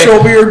for it. say,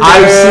 Show me your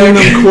I've dick.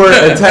 seen them court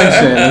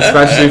attention,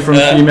 especially from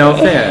female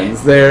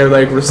fans. They're,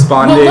 like,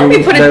 responding. Well, let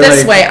me put it They're this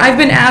like- way. I've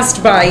been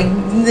asked by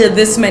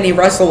this many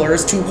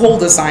wrestlers to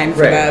hold a sign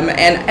for Right. them,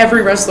 and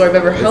every wrestler I've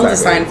ever held a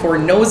Exactly. sign for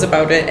knows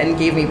about it and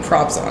gave me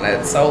props on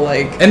it. So,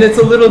 like, And it's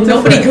a little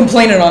different. nobody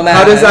complaining on that.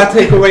 How does that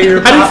take away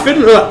your How pop? do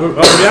you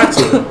react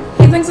to it?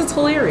 He thinks it's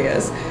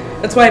hilarious.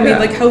 That's why I made, Yeah.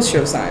 like, house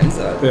show signs.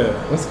 Yeah.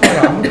 What's going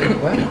on?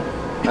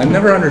 What? I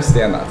never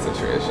understand that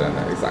situation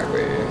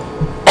exactly.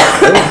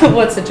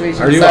 What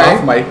situation? Are you Sorry.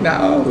 off mic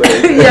now? Like,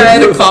 Yeah, I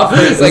had a cough for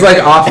a It's second.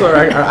 like off or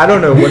I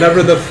don't know.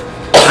 Whatever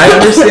I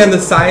understand the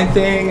sign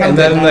thing, and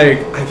then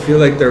like I feel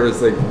like there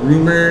was like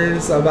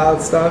rumors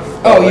about stuff.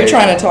 Oh, but, you're like,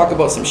 trying to talk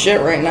about some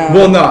shit right now.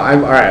 Well, no,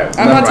 I'm all right.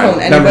 I'm never not telling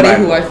mind, never anybody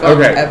mind. who I fucked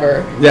Okay.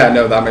 ever. Yeah,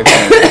 no, that makes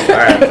sense. All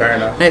right, fair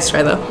enough. Nice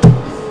try, though.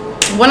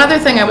 One other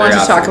thing I wanted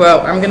to talk Curiosity.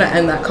 about, I'm going to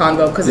end that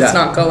convo because it's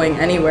Yeah. not going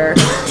anywhere.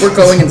 We're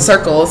going in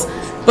circles.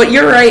 But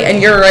you're right,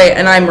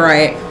 and I'm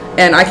right,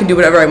 and I can do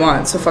whatever I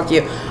want, so fuck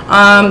you.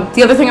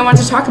 The other thing I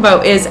wanted to talk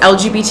about is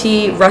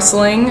LGBT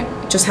wrestling.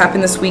 Just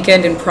happened this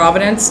weekend in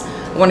Providence.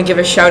 I want to give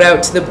a shout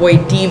out to the boy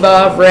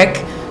Diva,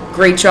 Rick.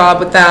 Great job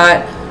with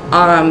that.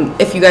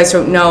 If you guys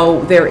don't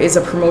know, there is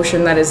a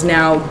promotion that is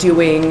now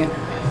doing,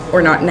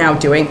 or not now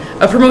doing,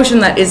 a promotion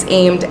that is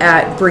aimed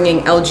at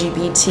bringing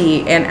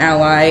LGBT and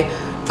ally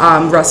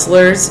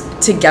wrestlers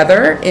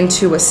together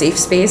into a safe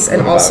space,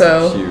 and What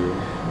also about Q?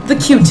 the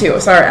Q too.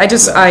 Sorry,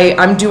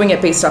 I'm doing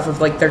it based off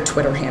of like their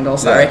Twitter handle.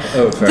 Sorry, Yeah.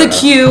 Oh, fair the enough.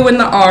 Q and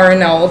the R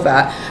and all of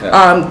that.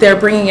 Yeah. They're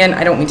bringing in.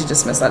 I don't mean to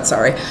dismiss that.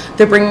 Sorry,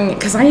 they're bringing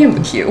because I am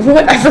the Q.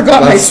 What I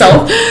forgot That's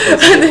myself.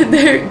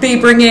 They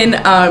bring in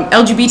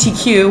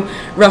LGBTQ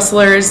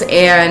wrestlers,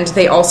 and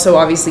they also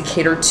obviously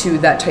cater to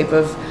that type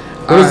of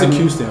What does the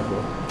Q stand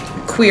for?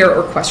 queer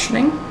or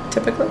questioning.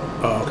 Typically,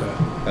 Oh, okay.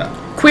 Yeah.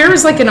 queer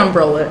is like an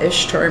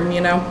umbrella-ish term,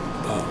 you know.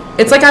 Oh.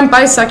 It's like I'm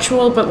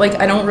bisexual, but like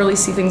I don't really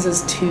see things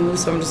as two,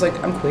 so I'm just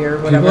like I'm queer,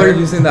 whatever. People are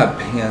using that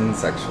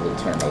pansexual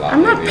term a lot.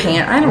 I'm not lately.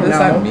 I don't What know. does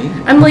that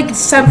mean? I'm like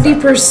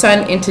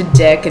 70% into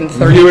dick and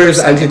 30% Viewers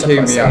into educate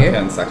me pussy. on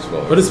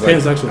pansexual. What is It's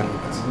like- pansexual?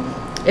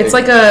 It's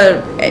like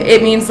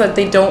it means that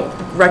they don't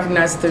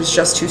recognize that there's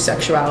just two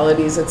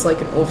sexualities. It's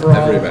like an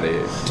overall. Everybody.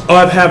 Oh,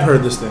 I have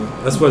heard this thing.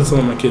 That's what some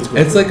of my kids go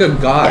It's through. like a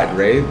god,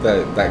 right?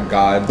 That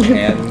god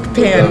Pan. with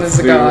Pan the is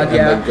a flute god, and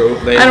yeah. the goat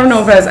I don't know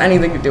if legs. it has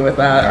anything to do with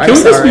that. Can I'm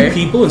we just sorry. be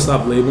people and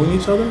stop labeling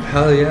each other?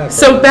 Hell yeah.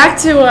 So back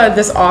to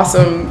this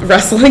awesome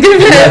wrestling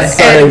event. Yes,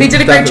 sorry, And they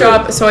did a great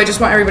definitely. job. So I just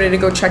want everybody to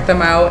go check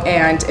them out.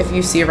 And if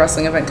you see a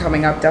wrestling event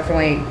coming up,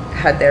 definitely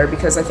head there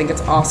because I think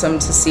it's awesome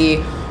to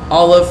see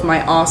all of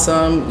my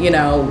awesome,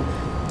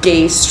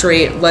 gay,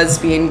 straight,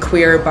 lesbian,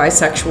 queer,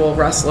 bisexual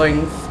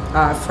wrestling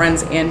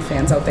friends and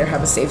fans out there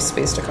have a safe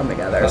space to come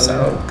together. Hell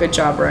So yeah. good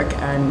job, Rick,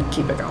 and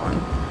keep it going.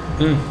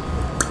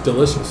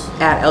 Delicious.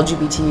 At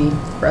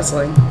LGBT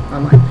Wrestling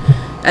online.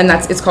 And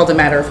it's called A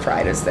Matter of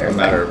Pride is their A thing.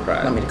 Matter of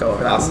Pride. Let me go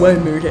over Awesome. that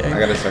one more day. I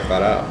gotta check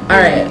that out. All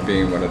right.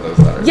 Being one of those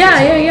letters.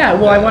 Yeah.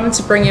 Well, I wanted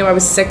to bring you. I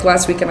was sick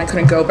last week and I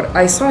couldn't go, but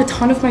I saw a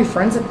ton of my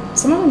friends.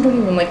 Some of them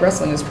don't even like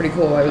wrestling. It's pretty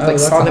cool. I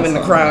that's saw them in the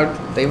awesome.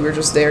 crowd. They were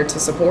just there to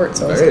support.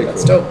 So I was Very like,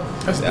 that's cool. dope.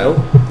 That's dope.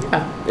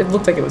 Yeah, it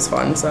looked like it was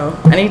fun. So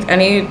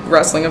any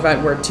wrestling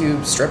event where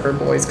two stripper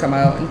boys come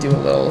out and do a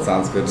little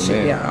Sounds good to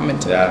shit, me. yeah, I'm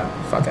into Yeah.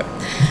 it. Fuck it.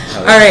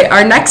 All right,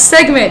 our next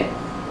segment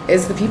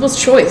is the People's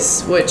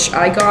Choice, which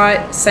I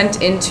got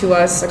sent in to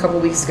us a couple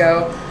weeks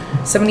ago.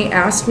 Somebody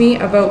asked me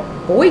about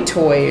boy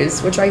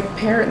toys, which I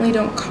apparently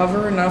don't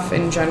cover enough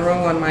in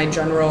general on my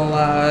general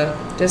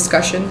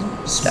discussion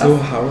stuff. So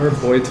how are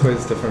boy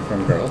toys different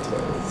from girl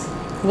toys?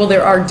 Well,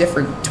 there are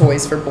different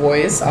toys for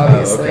boys,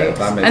 obviously. okay,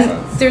 that makes and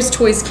sense. there's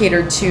toys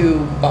catered to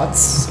butts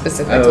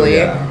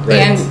specifically, Oh, yeah, right.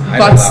 and I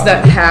know butts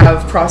that that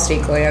have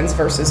prostate glands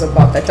versus a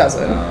butt that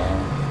doesn't.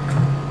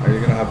 Are you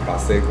gonna have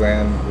prostate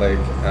gland like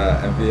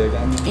envy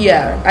again?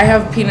 Yeah, I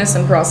have penis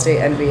and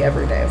prostate envy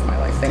every day of my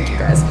life. Thank you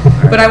guys.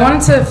 But I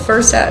wanted to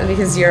first,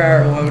 because you're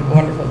our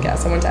wonderful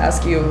guest, I wanted to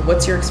ask you,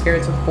 what's your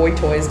experience with boy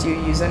toys? Do you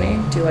use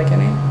any? Do you like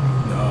any?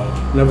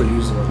 No, never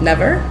used one.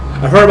 Never?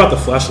 I've heard about the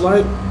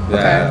fleshlight.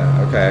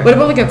 Yeah. Okay. What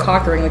about like a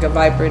cock ring, like a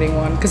vibrating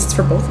one? Because it's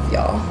for both of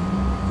y'all.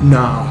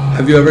 No.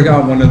 Have you ever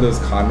got one of those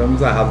condoms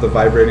that have the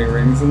vibrating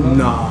rings in them?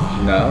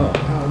 No. No.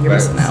 Oh, you're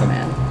missing out,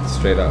 man.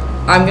 Straight up.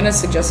 I'm going to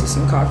suggest you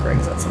some cock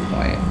rings at some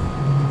point.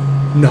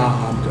 No,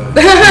 I'm good.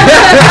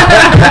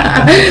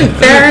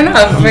 Fair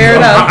enough.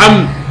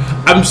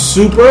 I'm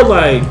super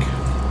like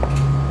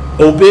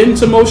open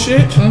to most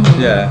shit,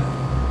 Mm-hmm.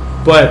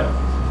 Yeah. but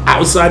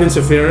outside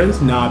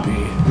interference, nah,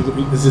 B.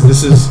 This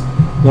is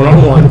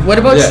one-on-one. What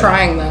about Yeah.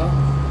 trying though?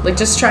 Like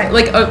just try,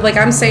 like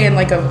I'm saying,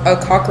 like a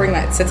cock ring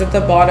that sits at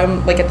the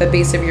bottom, like at the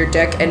base of your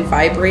dick, and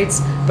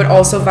vibrates, but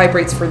also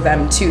vibrates for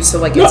them too. So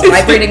like No, it's it's-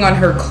 vibrating on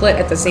her clit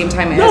at the same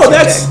time as No, your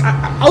that's dick.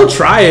 I'll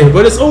try it,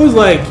 but it's always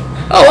like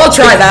Oh, I'll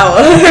try that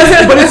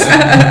one. but it's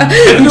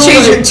You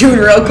change your tune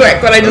real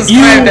quick when I just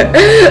You- timed it.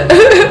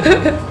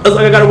 it's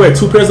like I gotta wear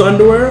 2 pairs of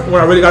underwear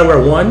when I really gotta wear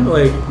one.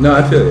 Like No,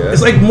 I feel you.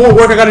 it's like more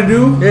work I gotta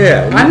do.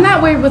 yeah. I'm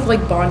that way with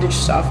like bondage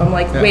stuff. I'm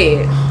like, Yeah.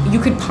 wait, you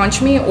could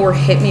punch me or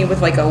hit me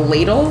with like a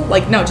ladle?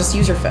 Like, no, just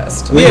use your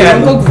fist. Like, Yeah.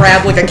 don't go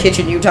grab like a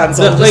kitchen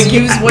utensil. Just Like,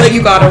 use what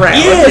you got around.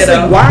 Yeah, it's you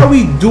know? like why are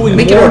we doing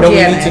Make it more than we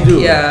organic. need to do?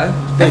 Yeah.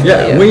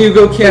 Yeah, when you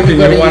go camping,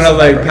 gotta you want use to the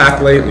like vibrating pack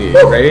stuff. lightly,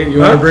 right? You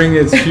want Huh? to bring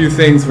as few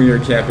things when you're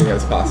camping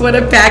as possible. Want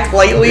to pack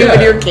lightly Yeah.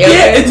 when you're camping?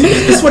 Yeah,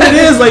 it's what it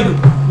is. Like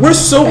we're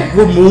so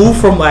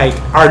removed from like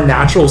our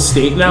natural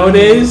state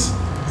nowadays.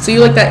 So you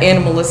like that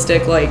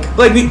animalistic, like,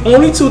 Like the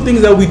only 2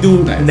 things that we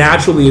do Nice.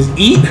 naturally is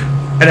eat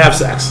and have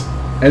sex.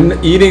 And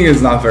eating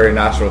is not very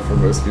natural for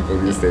most people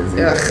these days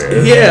either.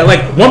 Ugh. Yeah,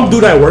 like one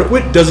dude I work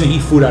with doesn't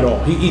eat food at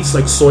all. He eats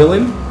like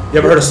soylent. You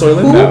ever heard of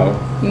soylent? No.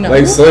 No.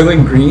 Like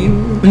Soylent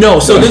Green? No,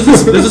 so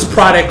there's this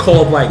product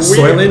called like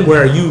soylent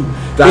where you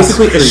That's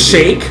basically a creepy.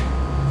 shake,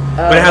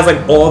 but it has like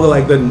all the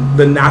like the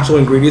natural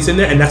ingredients in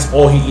there, and that's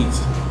all he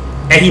eats.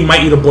 And he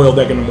might eat a boiled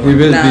egg in the You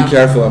morning. better No. be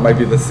careful. It might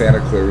be the Santa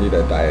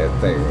Clarita diet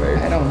thing.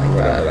 Like, I don't like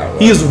whatever that. was.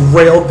 He is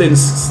rail thin,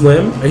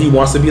 slim, and he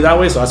wants to be that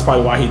way, so that's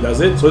probably why he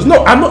does it. So it's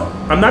no, I'm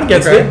not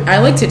against Okay. it. I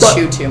like to But-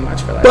 chew too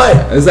much for that.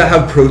 But Does that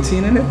have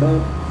protein in it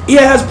though?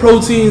 yeah, it has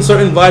protein,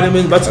 certain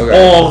vitamins. That's Okay.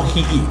 all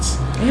he eats.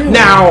 Ew.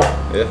 Now,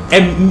 Yeah.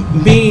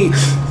 and me,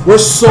 we're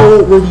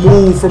so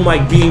removed from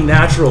like being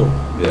natural.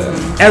 Yeah.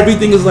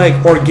 Everything is like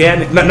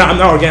organic. Not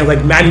organic,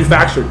 like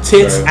manufactured.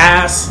 Tits, Right.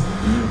 ass,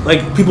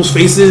 like people's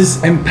faces.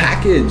 And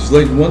packaged.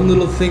 Like one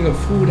little thing of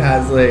food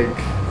has like.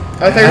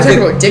 I thought you were has, talking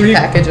like, about dick 3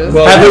 packages.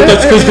 Well, I think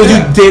that's because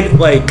you did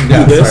like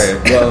yeah, do this, sorry.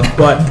 Well,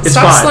 but it's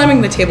Stop fine.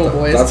 slamming the table,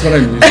 boys. that's what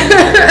I'm used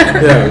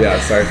to. Yeah.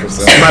 Sorry for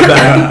saying. My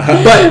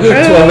bad. But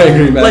 12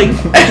 angry men.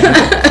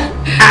 like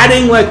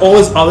adding like all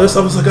this other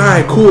stuff, it's like, all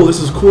right, cool, this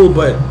is cool,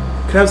 but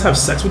can I just have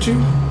sex with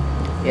you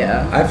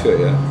Yeah. I feel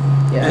you.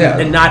 Yeah. Yeah.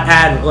 and not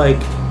add like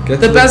Get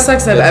The to best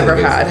sex I've get to the ever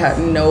had basics.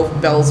 had no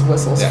bells,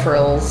 whistles, Yeah.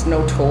 frills,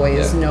 no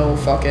toys, Yeah. no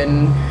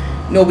fucking,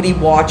 nobody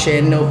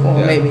watching, no, well,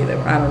 Yeah. maybe they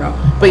were, I don't know.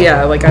 But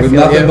yeah, like I With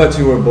feel nothing you. but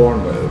you were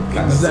born with.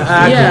 Kind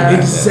exactly, Yeah.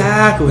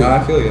 exactly. No, I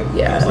feel you.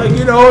 Yeah. It's like,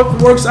 you know, if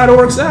it works out, it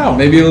works out.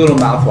 Maybe a little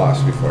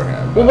mouthwash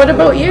beforehand. Well, but what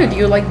about other than you? that- Do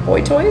you like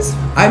boy toys?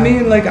 I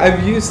mean, like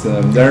I've used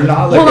them. They're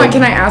not like. Hold on, a-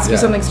 can I ask you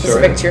yeah, something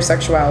specific sure. to your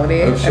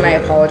sexuality? Oh, And I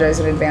sure. apologize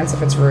in advance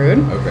if it's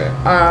rude. Okay.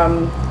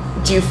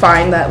 Do you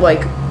find that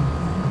like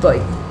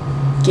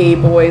gay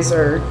boys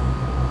are,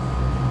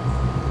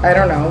 I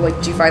don't know,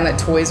 like do you find that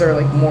toys are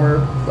like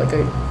more like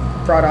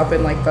brought up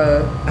in like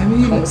the I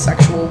mean-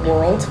 homosexual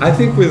world? I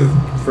think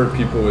for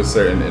people with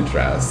certain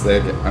interests,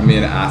 like I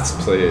mean, ass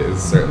play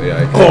is certainly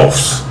like. Oh,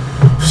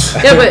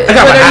 Yeah, but I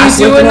got my are you ass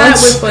licked doing that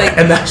once, with like?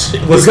 and that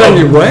shit was got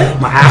your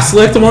what? My ass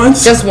licked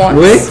once. Just once.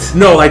 Licked?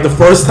 No, like the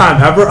first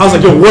time ever. I was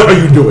like, yo, what are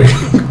you doing?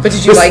 But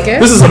did you like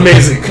it? This is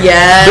amazing.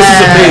 Yeah. This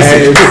is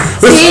amazing.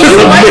 See, you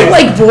might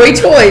like boy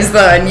toys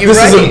then. You're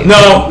right.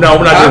 No,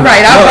 we're not doing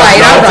that. All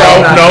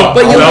right. No,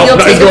 But you'll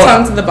take a going,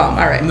 tongue to the bum.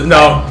 All right.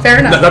 No. Fair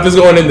enough. Nothing's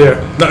going in there.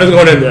 Nothing's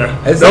going in there.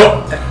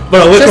 Nope.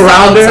 But I look Just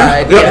around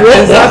outside, there.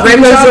 yeah. What? Rim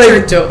Because, shots like-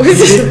 are dope.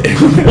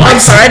 I'm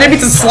sorry, I didn't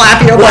mean to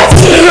slap you. Like,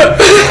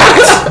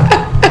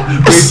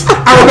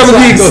 I remember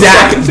the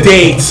exact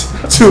date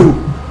too.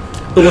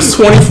 It was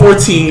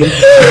 2014,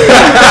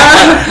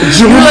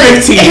 June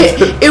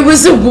 15th. it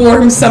was a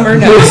warm summer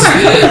night.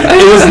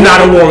 It was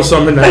not a warm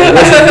summer night. It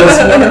was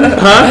warm.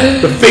 Huh?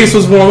 The face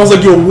was warm. I was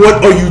like, yo,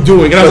 what are you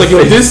doing? And I was like,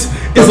 yo, this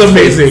is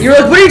amazing. You're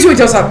like, what are you doing,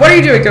 Tosan? What are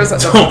you doing, Tosan?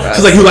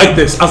 She's like, you like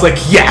this? I was like,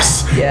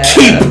 yes. Yeah.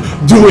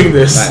 Keep doing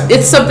this.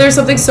 There's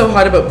something so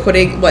hot about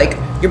putting like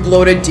your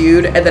bloated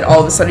dude, and then all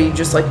of a sudden you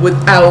just like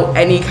without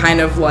any kind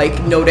of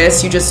like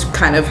notice, you just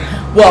kind of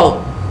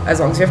as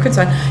long as you have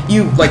consent,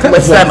 you like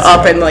lift them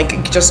up and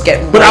like just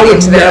get But right I would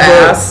into their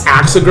never ass.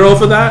 ask a girl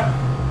for that.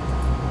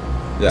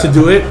 To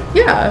do it.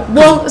 Yeah.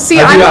 Well, see,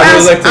 I I'm the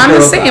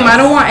girl same. I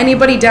don't want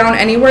anybody down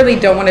anywhere they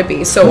don't want to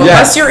be. So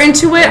unless you're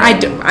into it, I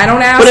don't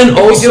ask. But then if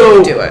also,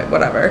 you do it,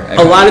 whatever.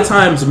 A lot of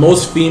times,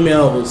 most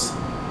females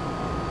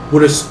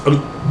would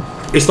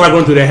it's not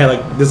going through their head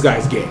like this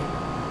guy's gay.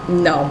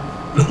 No.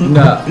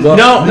 No.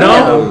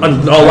 No. A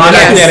lot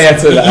Yes. of can't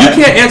answer that.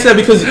 You can't answer that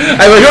because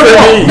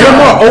you're you're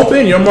more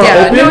open. You're more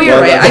Yeah, open. no, you're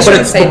right. I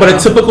shouldn't say but no. a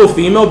typical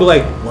female would be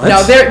like, what?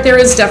 No, there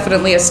is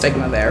definitely a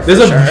stigma there. For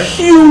There's sure. a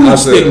huge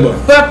Absolutely.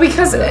 stigma. But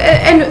because,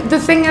 and the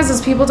thing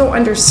is people don't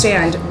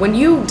understand, when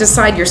you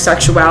decide your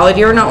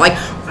sexuality, you're not like,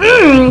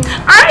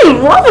 I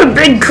love a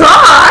big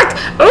cock.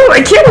 Oh,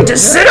 I can't wait to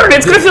sit on it.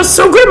 It's going to feel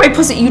so good in my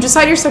pussy. You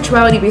decide your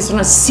sexuality based on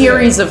a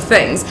series of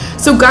things.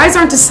 So guys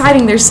aren't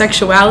deciding their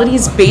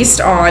sexualities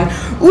based on,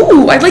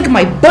 ooh, I like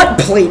my butt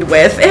played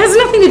with. It has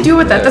nothing to do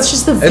with that. Yeah. That's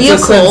just the It's a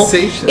vehicle.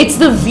 sensation. It's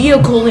the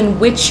vehicle in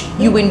which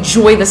you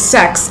enjoy the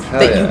sex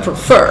that you yeah.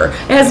 prefer.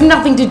 It has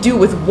nothing to do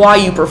with why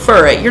you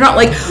prefer it. You're not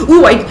like,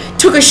 ooh, I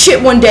took a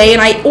shit one day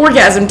and I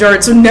orgasmed during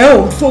it, so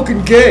now I'm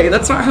fucking gay.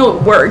 That's not how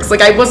it works.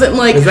 Like, I wasn't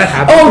like, Does that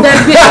happen? oh,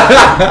 that bitch.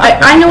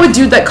 I know a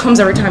dude that comes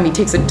every time he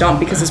takes a dump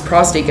because his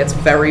prostate gets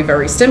very,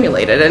 very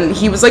stimulated. And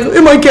he was like,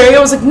 am I gay? I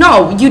was like,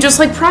 no, you just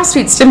like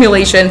prostate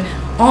stimulation.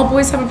 All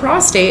boys have a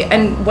prostate,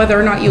 and whether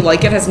or not you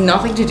like it has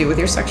nothing to do with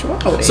your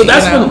sexuality. So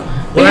that's you know?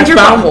 when I And your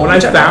found butthole when in I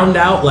general. found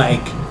out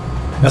like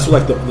that's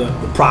what like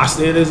the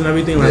prostate is and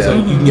everything. Like, so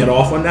Yeah. you can get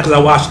off on that because I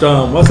watched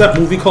what's that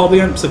movie called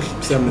again? It's like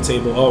sit on the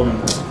table.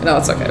 No,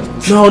 it's okay.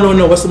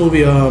 No. What's the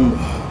movie?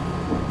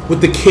 With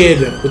the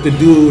kid, with the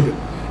dude,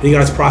 and he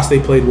got his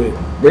prostate played with.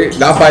 Wait,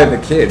 not by the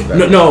kid.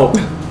 Though. No.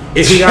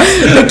 If he got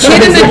The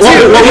kid and the dude.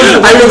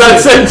 I know that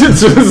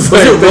sentence was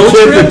like it the Road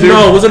kid, Trip? the dude.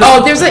 No, was it?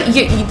 Oh,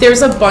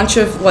 there's a bunch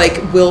of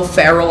like Will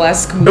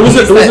Ferrell-esque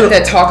movies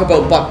that talk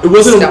about butt It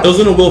wasn't. stuff. It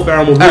wasn't a Will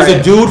Ferrell movie. It was a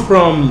Alright. dude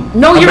from.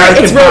 No, you're right.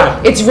 American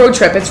Pie. It's Road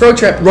Trip. It's Road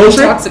Trip. Road He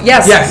Trip? talks-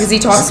 yes, Yes. because he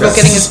talks about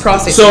getting his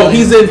prostate. So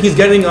stimulated. he's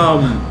getting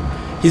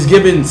he's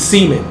given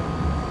semen.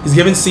 He's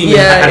given semen.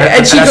 Yeah,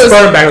 and she a goes-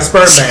 sperm bag.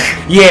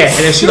 Yeah,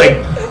 and then she like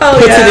Oh,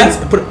 puts yeah.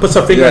 it in, puts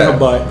her finger in Yeah, her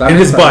butt, that in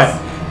his makes sense.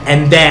 butt,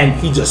 and then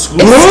he just.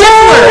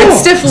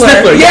 It's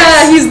Stifler. yes.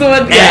 Yeah, he's the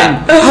one. And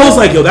Yeah. I was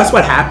like, yo, that's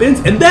what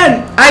happens. And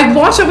then I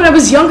watched it when I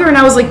was younger, and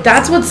I was like,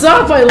 "That's what's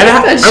up." I love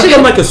I'm that shit.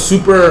 from like a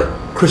super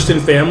Christian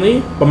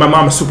family, but my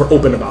mom is super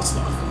open about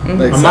stuff.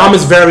 Makes My mom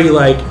sense. is very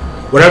like,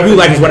 whatever you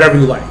like is whatever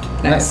you like.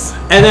 Nice.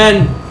 And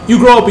then you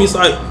grow up,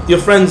 your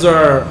friends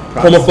are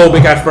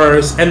homophobic at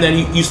first, and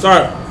then you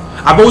start.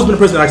 I've always been a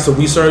person that likes to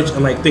research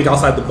and like think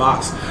outside the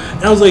box.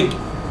 And I was like,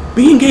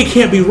 being gay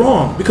can't be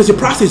wrong because your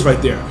prostate's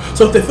right there.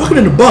 So if they're fucking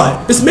in the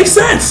butt, this makes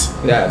sense.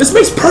 Yeah. This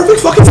makes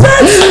perfect fucking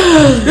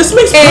sense. This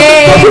makes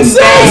perfect fucking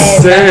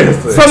sense.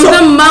 Seriously. From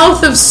the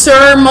mouth of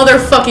Sir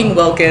Motherfucking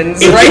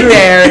Wilkins, right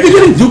there. If you're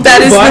getting duped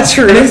That in is the the butt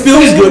truth. and it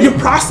feels good, your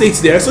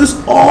prostate's there, so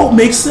this all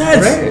makes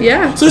sense. Right.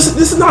 Yeah. So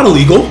this is not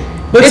illegal.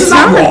 But this is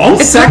not wrong.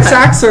 It's Sex not.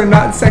 acts are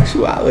not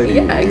sexuality.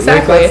 Yeah, Like,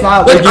 exactly. that's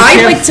not, Like, like, you I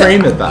can't like to,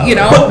 frame it that you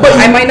know, way. But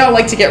I might not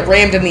like to get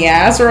rammed in the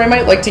ass, or I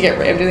might like to get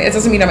rammed in the. It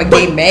doesn't mean I'm a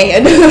gay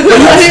man.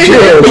 That's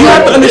true. But you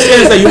have to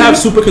understand is that you have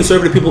super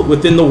conservative people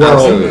within the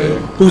world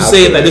Absolutely. who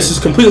say that Absolutely. this is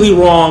completely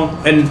wrong,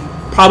 and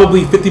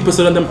probably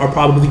 50% of them are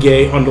probably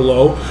gay on the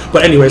low.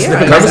 But anyways, Yeah,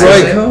 different That's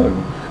exactly. Roy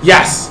Cohn.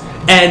 yes,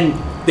 and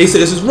they say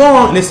this is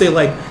wrong, and they say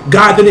like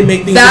God didn't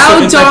make things a Thou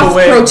certain type of doth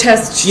way.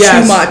 protest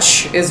Yes. too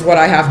much, is what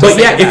I have to But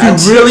say. yeah, to that.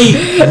 if you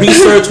really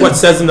research what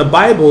says in the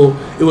Bible,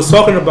 it was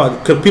talking about,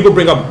 because people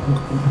bring up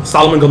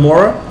Sodom and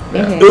Gomorrah.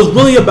 It was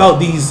really about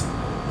these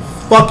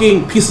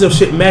fucking pieces of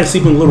shit men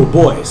sleeping with little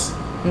boys.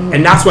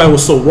 And that's why it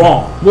was so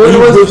wrong. Well,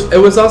 And it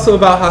was also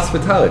about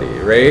hospitality,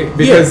 right?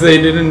 Because they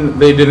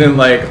didn't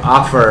like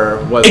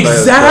offer what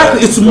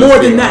exactly, it's what's more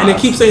being than that, and they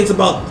offered. keep saying it's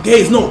about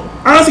gays. No,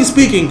 honestly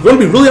speaking, we're gonna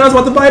be really honest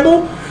about the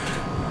Bible.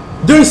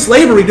 During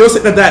slavery, they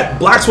said that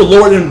blacks were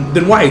lower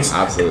than whites.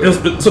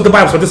 Absolutely. So the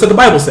Bible, so this is what the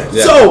Bible said.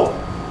 Yeah. So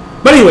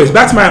But anyways,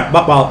 back to my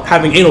about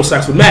having anal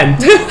sex with men.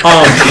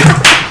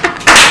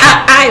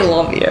 I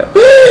love you.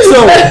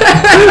 So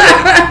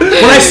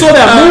when I saw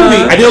that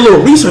movie, I did a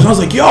little research. I was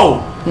like, "Yo,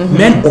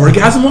 men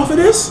orgasm off of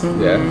this?"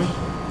 Yeah.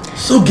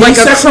 So gay Like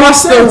sex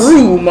across makes the sense.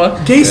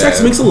 room. Gay sex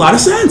makes a lot of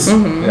sense.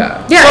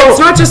 Yeah. Yeah, So- it's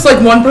not just like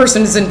one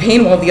person is in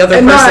pain while the other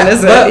And person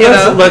not,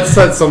 isn't. let's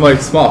set some like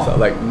small thought.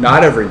 Like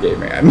not every gay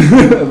man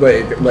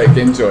like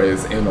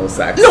enjoys anal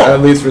sex. No. Or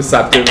at least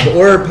receptive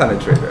or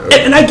penetrative.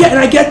 And I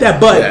get that,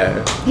 but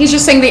Yeah. He's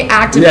just saying the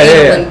act of Yeah, yeah,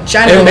 anal yeah. in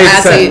general It makes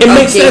as sense. a it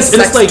makes gay sense.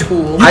 And sex it's like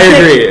tool. I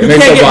agree. It You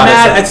makes can't a get lot of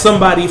mad sense. at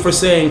somebody for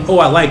saying, "Oh,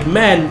 I like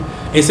men,"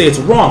 and say it's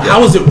wrong.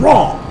 How is it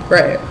wrong?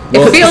 Right.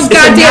 Well, It feels it's a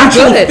goddamn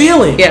natural good.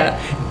 feeling. Yeah.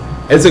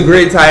 It's a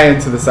great tie-in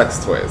to the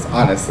sex toys,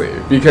 honestly,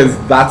 because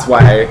that's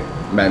why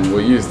men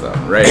will use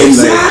them, right?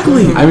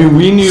 Exactly. Like, I mean,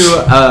 we knew.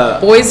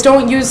 Boys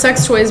don't use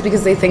sex toys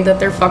because they think that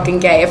they're fucking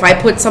gay. If I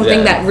put something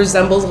Yeah. that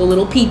resembles a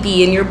little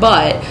pee-pee in your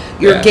butt,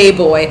 you're Yeah. a gay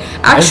boy.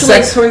 Actually,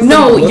 sex toys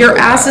no, don't look your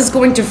like ass that. is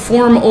going to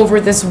form over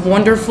this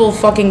wonderful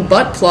fucking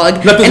butt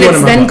plug, Nothing's and going it's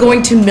in my then butt.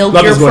 going to milk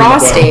Nothing's your going in my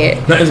butt.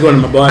 prostate. Nothing's going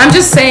in my butt. I'm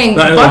just saying,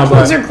 Nothing's butt going in my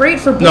plugs butt. are great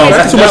for boys. No,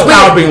 that's too much Wait,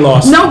 power being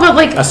lost. No, but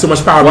like, That's too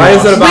much power. Why being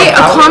is it lost. about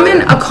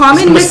wait, power? a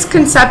common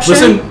misconception.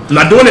 Listen, I'm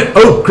not doing it.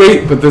 Oh,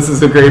 Great, but this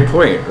is a great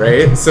point,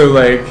 right? So,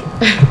 like,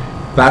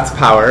 that's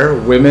power.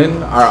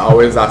 Women are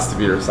always asked to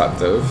be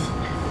receptive,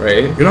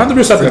 right? you don't have to be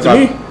receptive to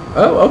me.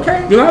 Oh,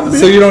 okay. You don't have to be.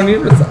 So you don't need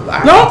receptive.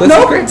 No, This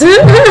no. is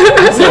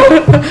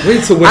great.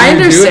 Wait, so what do I you do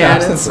in understand,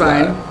 absence it's of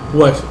fine. that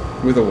What?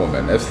 with a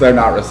woman if they're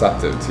not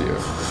receptive to you?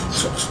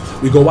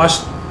 We go watch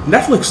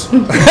Netflix.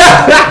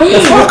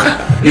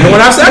 You know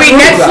what I'm saying?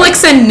 Wait,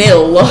 Netflix and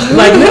nil.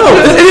 Like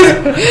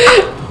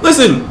no.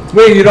 Listen,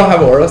 Wait, you don't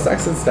have oral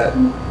sex instead?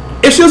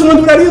 if she doesn't want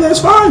to do that either, that's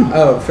fine.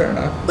 Oh, fair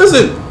enough.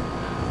 Listen,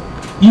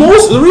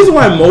 the reason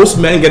why most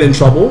men get in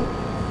trouble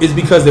is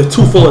because they're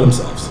too full of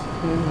themselves,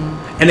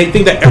 and they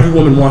think that every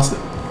woman wants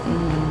them.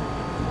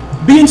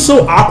 Being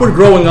so awkward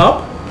growing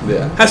up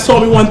Yeah. has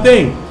taught me one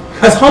thing,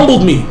 has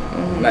humbled me.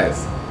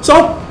 Nice.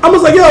 So I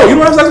was like, yo, you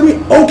don't have sex with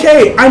me?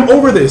 Okay, I'm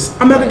over this.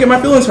 I'm not gonna get my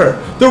feelings hurt.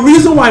 The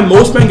reason why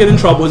most men get in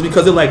trouble is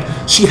because they're like,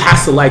 she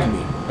has to like me,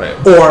 Right.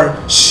 or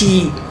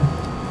she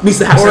needs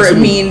to have Or sex it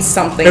with me. means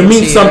something. It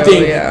means to something,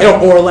 You, yeah.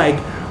 or like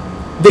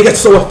they get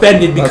so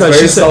offended because very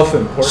she said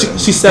self-important.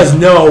 she says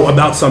no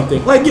about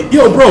something. Like,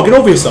 yo, bro, get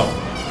over yourself.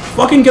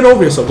 Fucking get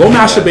over yourself. Go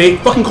masturbate.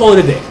 Fucking call it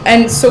a day.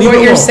 And so Leave what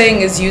it you're alone.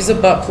 saying is use a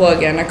butt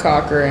plug and a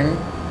cock ring.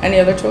 Any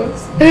other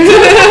toys?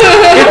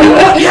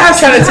 Yes,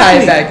 Trying to tie it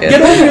exactly. back in.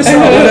 Get over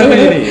yourself. Whatever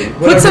you need.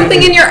 Put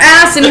something in your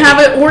ass and have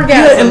an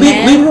orgasm, Yeah, and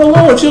man. leave her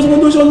alone. If she doesn't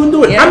want to do it, she doesn't want to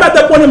do it. Yeah. I'm at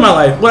that point in my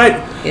life. Like,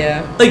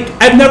 Yeah. like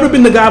I've never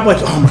been the guy like,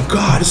 oh my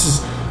god, this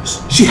is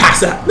she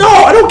has to. No,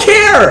 I don't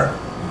care.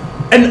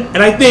 And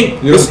I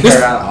think You don't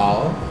care at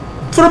all?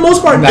 for the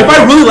most part, Never. if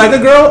I really like a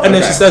girl and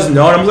then Okay. she says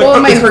no, and I'm like, Well,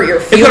 it might it's- hurt your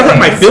It's gonna hurt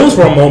my feelings. feelings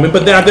for a moment,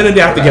 but then at the end of the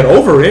day, I have to get Okay.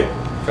 over it.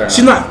 Fair She's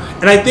enough. not,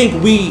 and I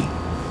think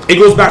it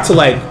goes back to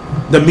like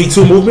the Me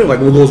Too movement, like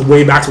it goes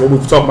way back to what we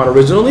were talking about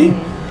originally,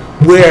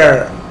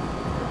 where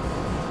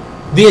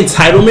the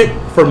entitlement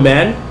for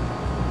men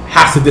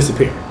has to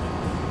disappear.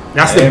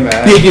 That's Amen.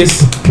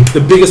 the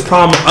biggest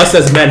problem us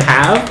as men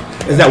have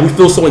is that we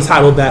feel so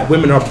entitled that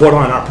women are brought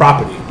on our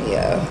property.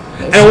 Yeah.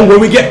 And when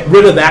we get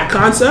rid of that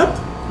concept,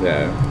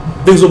 Yeah.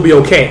 things will be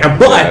okay. And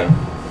but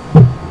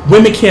Yeah.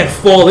 women can't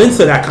fall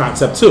into that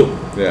concept too,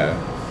 Yeah.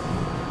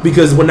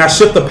 because when that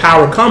shift of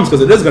power comes,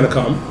 because it is going to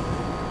come,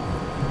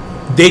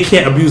 they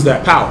can't abuse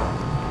that power.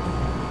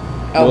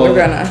 Oh, Well- we're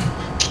gonna.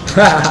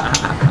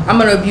 I'm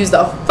gonna abuse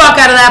the fuck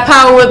out of that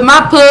power with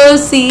my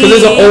pussy.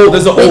 Because there's an old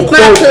With my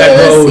quote that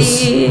goes,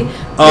 pussy,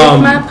 um,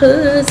 with my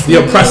pussy.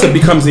 "The oppressor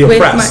becomes the With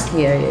oppressed."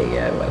 yeah,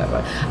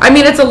 whatever. I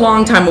mean, it's a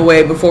long time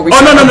away before we. Oh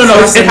no, start it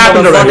oppressing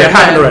happened already. It motherfucking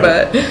happened men,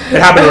 already. but-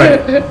 It happened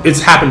already.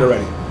 It's happened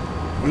already.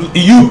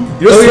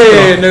 You're Oh, sleeping yeah,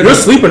 on yeah, it. no, You're no.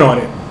 sleeping on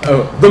it.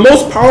 Oh, The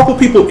most powerful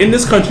people in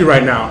this country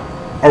right now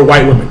are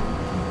white women.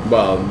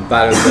 well,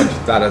 that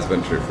has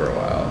been true for a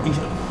while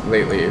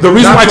lately. The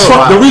reason Not why for a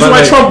Trump, while, the reason but, why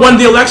like, Trump won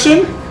the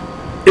election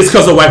is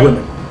because of white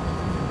women.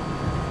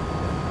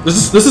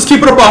 Let's just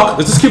keep it a buck.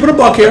 Let's just keep it a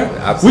buck here.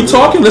 Absolutely. We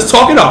talking. Let's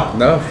talk it up.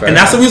 No, fair and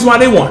that's the reason why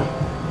they won.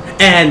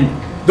 And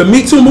the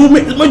Me Too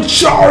movement, the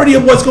majority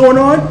of what's going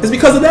on is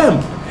because of them.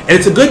 And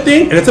it's a good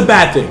thing and it's a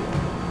bad thing.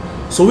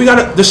 So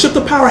the shift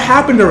of power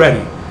happened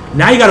already.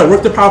 Now you got to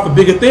work the power for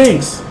bigger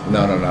things.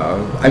 No.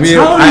 I mean,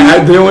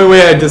 telling you. the only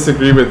way I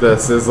disagree with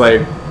this is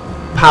like,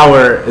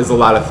 power is a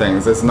lot of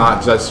things. It's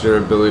not just your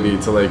ability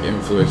to like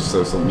influence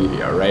social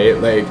media, right?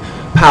 Like,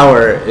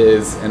 power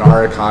is in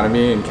our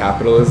economy and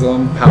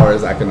capitalism. Power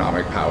is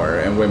economic power,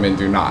 and women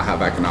do not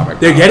have economic.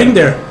 They're power. getting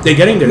there. They're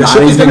getting there. The Not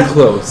shift is even gonna-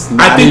 close. I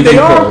Not think they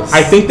even are. close.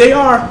 I think they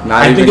are.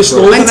 Not I think even it's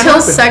slowly close. gonna Until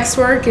happen. sex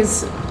work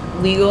is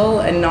legal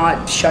and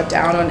not shut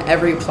down on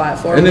every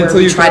platform, And where until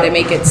we you try go- to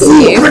make it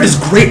Ooh, I safe. read this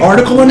great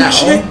article on that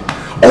No. shit.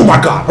 Oh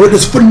my god, I read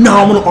this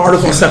phenomenal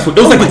article on sex work.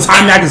 It was like in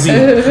Time magazine.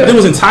 I think it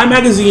was in Time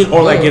magazine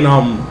or like in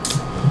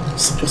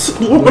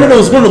one of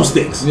those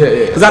things. Yeah.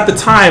 Because at the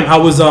time I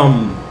was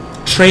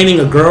training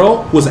a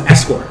girl who was an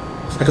escort.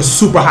 like a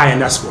super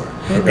high-end escort.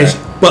 Okay.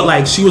 But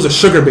like she was a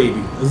sugar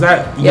baby. Is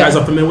that you guys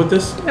are familiar with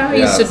this? Yeah, I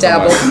used to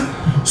dabble.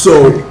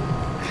 So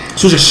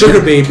she was a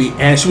sugar baby,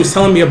 and she was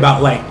telling me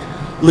about like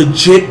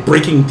legit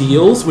breaking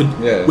deals with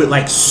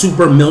like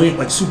super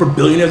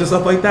billionaires and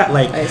stuff like that.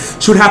 Like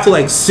she would have to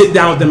like sit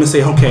down with them and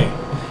say, okay,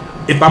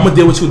 if I'm gonna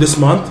deal with you this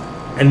month,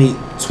 I need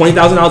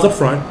 $20,000 up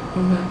front.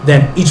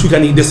 Then each week I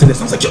need this and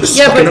this. I was like, yo, this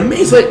is fucking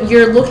amazing. But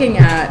you're looking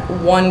at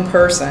one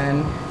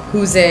person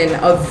who's in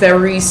a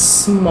very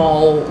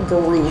small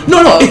group.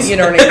 No, of, you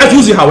know what I mean? That's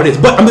usually how it is.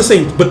 But I'm just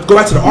saying. But go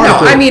back to the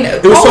article. No, I mean,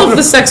 all of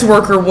the sex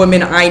worker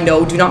women I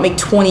know do not make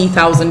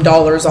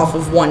 $20,000 off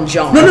of one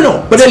job.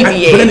 No. But then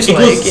it like,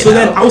 goes. So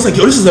then I was like,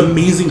 yo, this is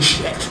amazing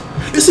shit.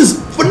 This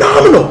is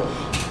phenomenal.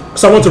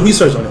 So I went to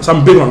research on it. So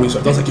I'm big on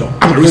research. I was like, yo, I'm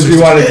gonna research. Because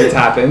you wanted to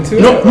tap into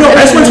it? No, I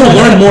just wanted to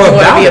learn more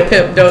about it.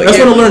 Pimp, don't I just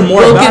want to learn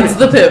more Wilkins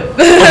about it.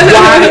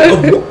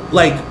 the pimp.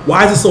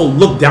 Why is it so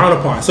looked down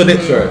upon? So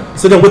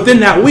then within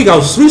that week, I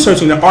was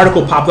researching. The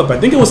article popped up. I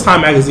think it was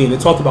Time Magazine.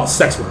 It talked about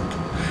sex work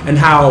and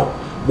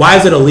why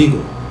is it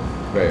illegal?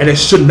 Right. And it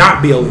should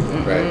not be illegal.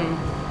 Right.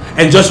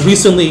 And just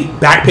recently,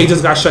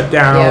 Backpages got shut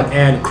down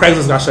and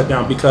Craigslist got shut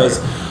down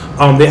because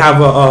they have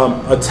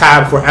a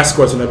tab for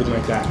escorts and everything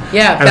like that.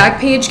 Yeah, and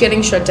Backpage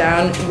getting shut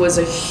down was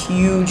a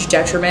huge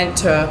detriment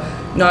to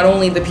not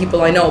only the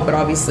people I know, but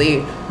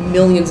obviously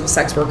millions of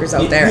sex workers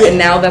out there. And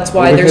now that's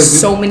why there's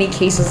so many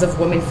cases of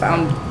women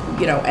found,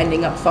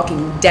 ending up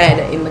fucking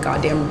dead in the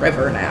goddamn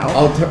river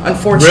now.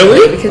 Unfortunately.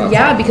 Really?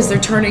 Because they're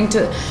turning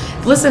to...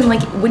 Listen,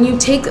 like, when you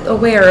take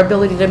away our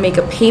ability to make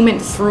a payment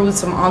through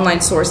some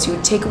online source, you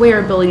take away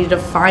our ability to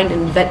find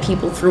and vet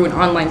people through an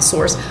online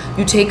source,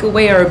 you take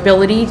away our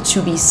ability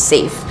to be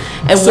safe.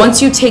 And once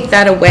you take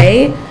that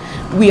away,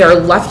 we are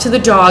left to the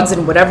dogs,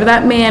 and whatever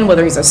that man,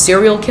 whether he's a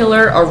serial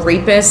killer, a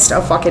rapist,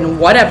 a fucking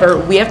whatever,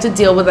 we have to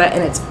deal with that,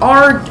 and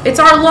it's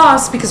our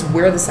loss because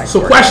we're the sex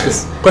workers.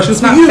 Questions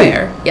it's not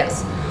fair.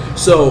 Yes.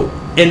 So,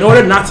 in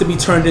order not to be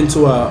turned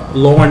into a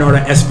Law and Order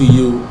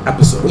SVU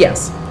episode,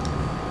 yes,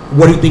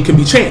 what do you think can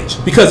be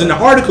changed? Because in the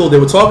article they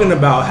were talking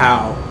about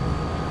how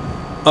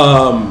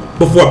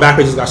before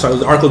Backpages got started,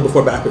 the article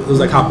before Backpages, it was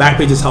like how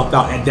Backpages helped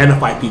out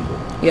identify people,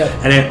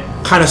 and it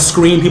kind of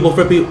screen people,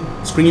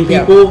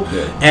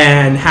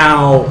 and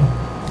how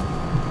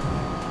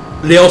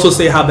they also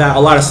say how that a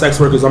lot of sex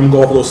workers, I'm gonna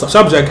go off a little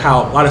subject,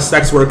 how a lot of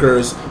sex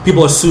workers,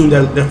 people assume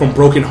that they're from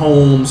broken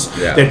homes,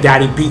 their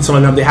daddy beats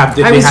on them,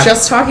 I was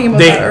just talking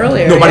about that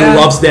earlier. Nobody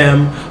loves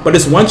them, but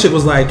this one chick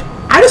was like,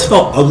 I just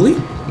felt ugly.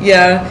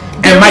 Yeah.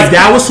 And my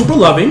dad was super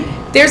loving.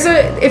 There's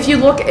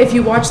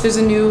there's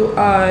a new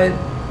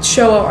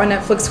show on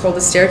Netflix called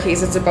The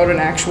Staircase. It's about an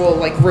actual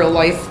real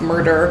life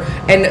murder,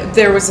 and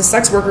there was a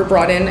sex worker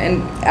brought in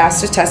and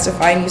asked to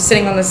testify, and he was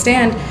sitting on the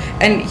stand,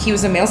 and he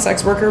was a male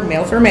sex worker,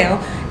 male for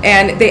male,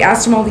 and they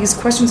asked him all these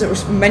questions that were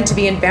meant to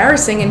be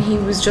embarrassing, and he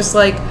was just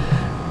like,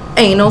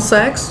 anal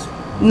sex?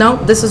 No,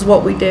 this is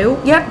what we do.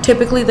 Yeah,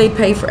 typically they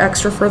pay for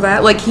extra for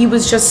that. Like, he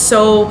was just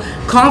so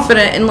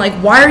confident and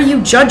why are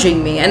you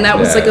judging me? And that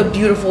was a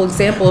beautiful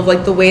example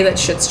of the way that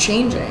shit's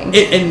changing.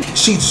 And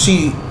she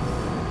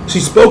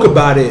spoke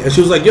about it, and she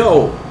was like,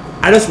 yo,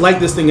 I just like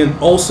this thing. And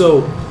it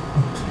also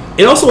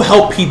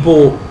helped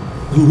people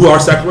who are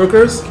sex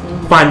workers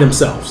find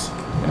themselves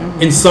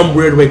in some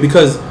weird way,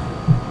 because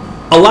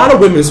a lot of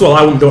women, a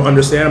lot of women don't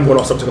understand, I'm going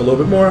off subject a little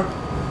bit more,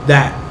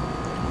 that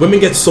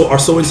women are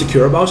so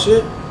insecure about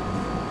shit.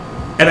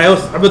 And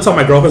I've been telling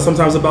my girlfriend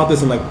sometimes about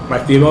this, and my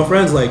female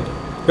friends,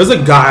 there's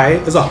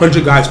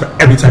 100 guys for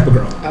every type of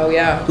girl. Oh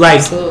yeah,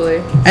 absolutely.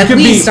 At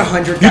least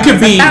 100 guys. You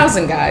could be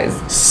 1,000 guys.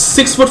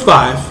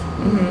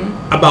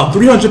 6'5", about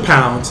 300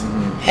 pounds,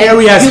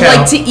 hairy as hell. You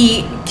like to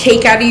eat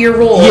cake out of your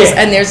rolls,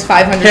 and there's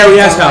 500 hairy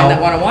as hell that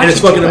want to watch and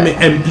it's fucking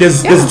amazing. And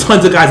there's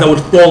tons of guys that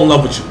would fall in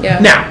love with you. Yeah.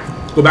 Now,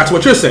 go back to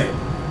what you're saying.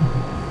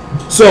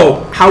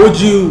 So, how would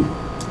you?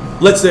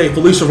 Let's say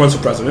Felicia runs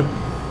for president.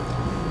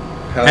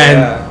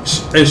 And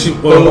she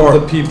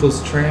the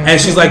people's train. And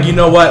she's like, you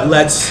know what?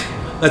 Let's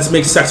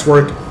make sex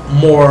work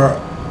more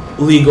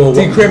legal.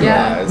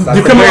 Decriminalize.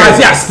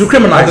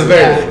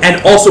 Decriminalize.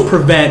 And also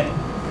prevent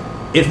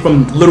it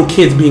from little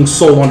kids being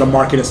sold on the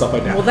market and stuff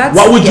like that. Well,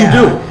 what would you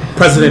do,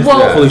 President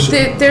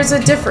Felicia? There's a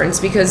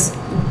difference, because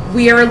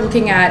we are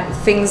looking at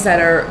things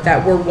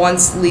that were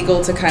once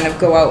legal to kind of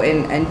go out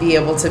and be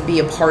able to be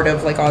a part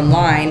of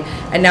online,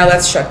 and now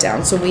that's shut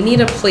down. So we need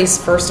a place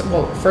first of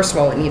all,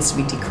 it needs to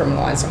be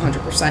decriminalized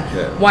 100%.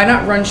 Yeah. Why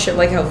not run shit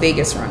like how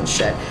Vegas runs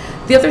shit?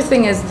 The other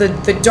thing is the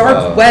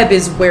dark web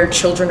is where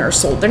children are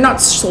sold. They're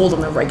not sold on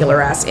the regular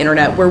ass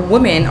internet, where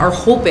women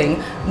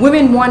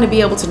want to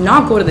be able to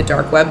not go to the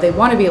dark web. They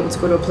want to be able to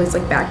go to a place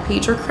like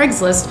Backpage or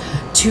Craigslist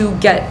to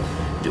get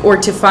or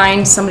to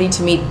find somebody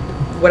to meet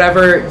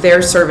whatever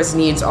their service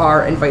needs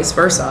are, and vice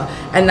versa.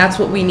 And that's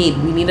what we need.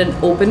 We need an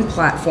open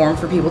platform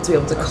for people to be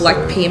able to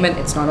collect payment.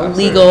 It's not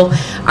illegal.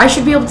 I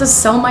should be able to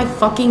sell my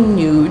fucking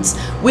nudes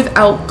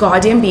without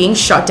goddamn being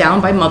shut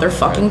down by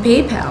motherfucking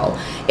PayPal.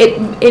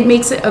 It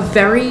makes it a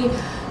very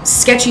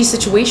sketchy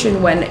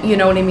situation when, you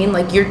know what I mean?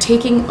 Like, you're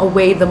taking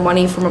away the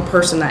money from a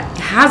person that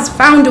has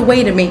found a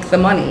way to make the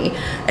money,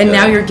 and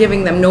now you're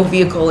giving them no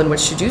vehicle in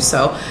which to do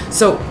so.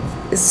 So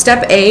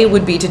step A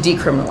would be to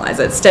decriminalize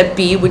it. Step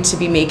B would to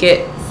be make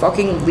it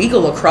fucking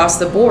legal across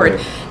the board.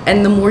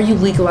 And the more you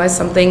legalize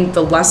something,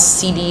 the less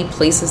seedy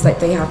places that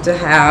they have to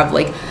have.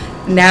 Like,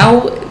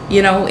 now,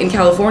 you know, in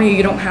California,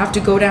 you don't have to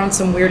go down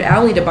some weird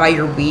alley to buy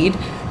your weed.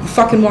 You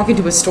fucking walk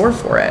into a store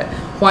for it.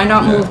 Why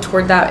not move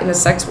toward that in a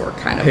sex work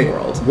kind of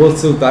world? Well,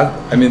 so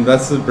that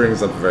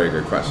brings up a very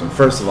good question.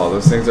 First of all,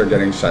 those things are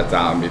getting shut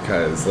down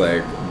because,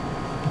 like,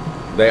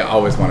 they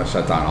always want to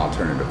shut down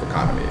alternative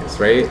economies,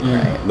 right?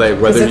 Right. Like,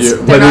 whether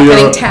you're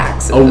getting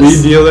taxes. A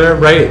weed dealer,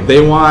 right? They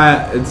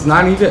want, it's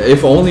not even,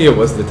 if only it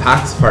was the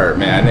tax part,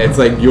 man. It's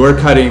like you're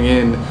cutting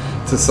in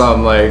to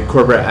some, like,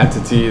 corporate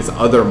entity's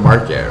other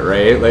market,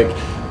 right? Like,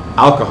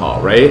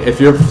 alcohol, right?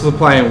 If you're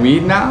supplying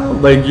weed now,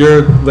 like,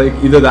 you're like,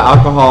 either the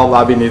alcohol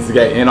lobby needs to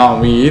get in on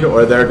weed,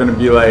 or they're going to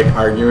be like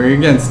arguing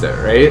against it,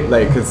 right?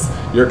 Like, because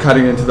you're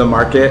cutting into the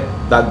market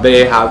that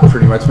they have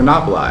pretty much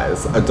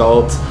monopolized,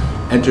 adult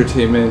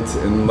entertainment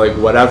and, like,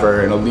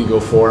 whatever, in a legal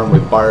form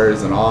with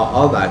bars and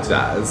all that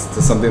jazz,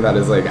 to something that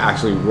is, like,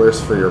 actually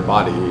worse for your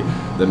body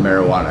than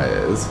marijuana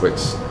is, which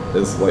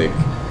is, like,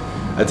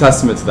 a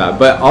testament to that.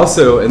 But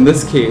also in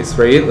this case,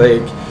 right,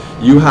 like,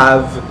 you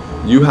have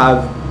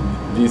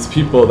these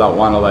people that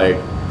want to, like,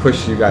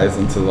 push you guys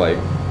into, like,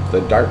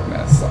 the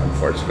darkness,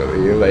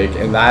 unfortunately, like,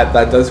 and that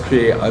does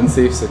create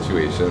unsafe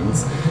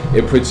situations.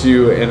 It puts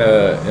you in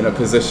a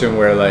position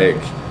where,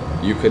 like,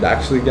 you could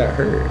actually get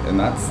hurt, and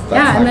that's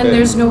yeah, and then good.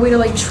 there's no way to,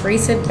 like,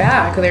 trace it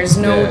back. There's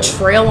no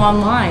trail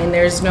online.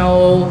 There's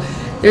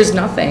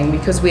nothing,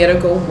 because we had to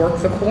go work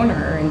the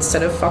corner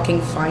instead of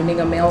fucking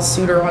finding a male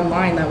suitor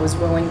online that was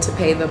willing to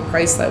pay the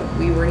price that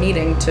we were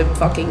needing to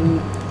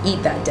fucking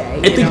eat that day.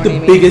 I think the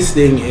biggest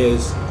thing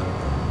is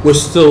we're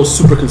still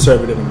super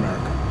conservative in America.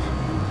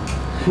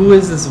 Who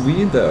is this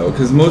weed, though?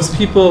 Because most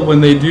people,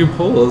 when they do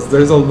polls,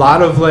 there's a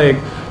lot of,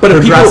 like,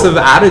 progressive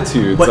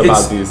attitudes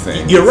about these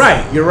things. You're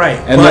right.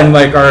 And then,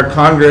 like, our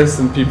Congress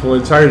and people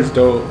in charge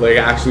don't, like,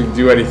 actually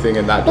do anything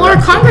in that direction. Well,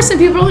 our Congress and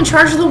people in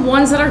charge are the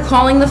ones that are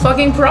calling the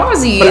fucking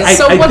prosies.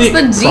 So what's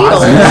the deal?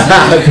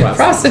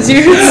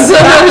 Prostitutes.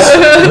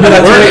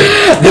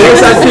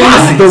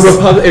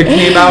 It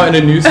came out in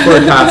a news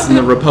forecast in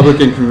the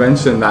Republican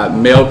convention that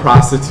male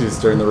prostitutes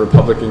during the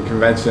Republican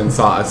convention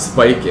saw a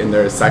spike in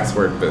their sex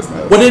work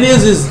business. What it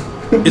is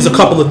a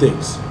couple of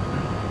things.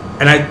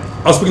 And I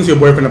was speaking to your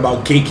boyfriend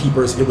about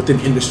gatekeepers within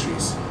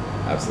industries.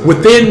 Absolutely.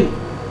 Within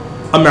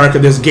America,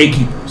 there's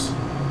gatekeepers.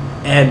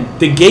 And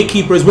the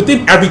gatekeepers,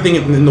 within everything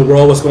in the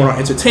world, what's going on,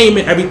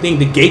 entertainment, everything,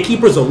 the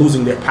gatekeepers are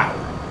losing their power.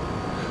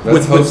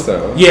 Let's hope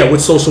so. Yeah,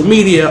 with social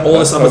media, all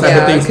this other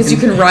type of things. Because you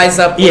can rise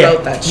up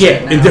without that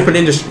shit now. In different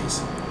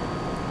industries.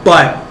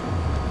 But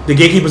the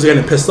gatekeepers are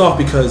getting pissed off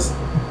because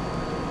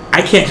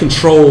I can't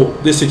control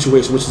this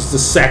situation, which is the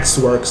sex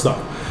work stuff.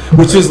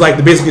 Which is,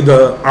 like, basically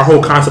our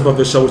whole concept of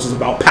the show, which is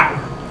about power.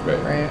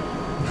 Right.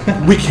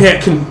 We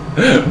can't.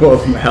 Well,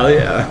 hell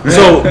yeah.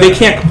 So they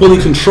can't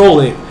fully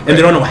control it, and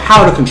they don't know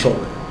how to control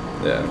it.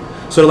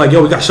 Yeah. So they're like,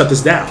 "Yo, we gotta shut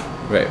this down."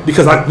 Right.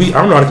 Because, like, I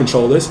don't know how to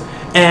control this.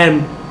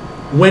 And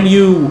when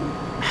you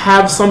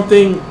have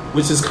something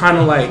which is kind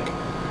of like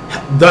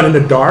done in the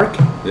dark,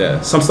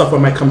 some stuff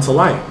might come to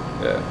light.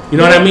 Yeah. You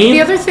know what I mean?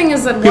 The other thing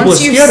is that People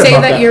once you say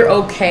that you're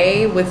that.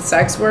 okay with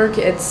sex work,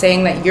 it's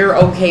saying that you're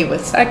okay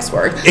with sex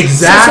work.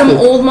 Exactly. So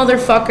some old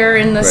motherfucker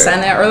in the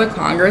Senate or the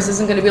Congress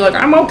isn't going to be like,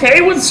 I'm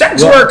okay with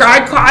sex work. I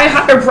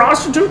hired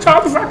prostitutes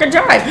all the fucking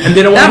time. And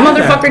they don't that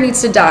motherfucker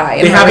needs to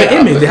die. They have an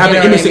image. They have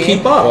an image to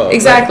keep up.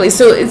 Exactly.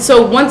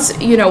 So once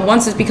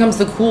it becomes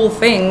the cool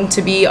thing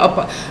to be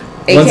up.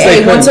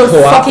 AKA, once a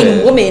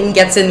fucking woman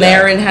gets in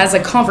there and has a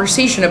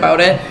conversation about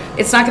it,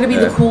 it's not going to be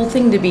the cool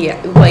thing to be,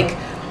 like,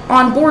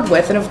 on board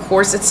with. And of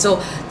course it's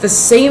still the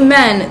same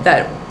men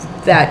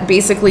that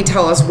basically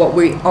tell us what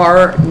we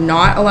are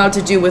not allowed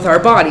to do with our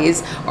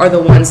bodies are the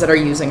ones that are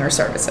using our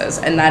services,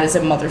 and that is a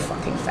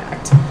motherfucking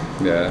fact.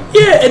 Yeah,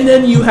 and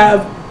then you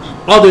have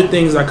other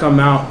things that come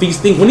out.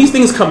 When these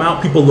things come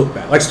out, people look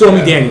back, like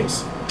Stormy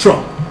Daniels,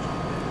 Trump.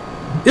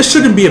 This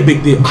shouldn't be a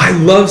big deal. I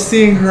love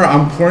seeing her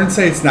on porn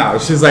sites now.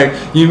 She's like,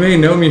 you may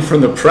know me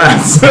from the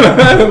press.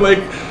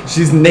 Like,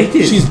 she's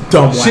naked. She's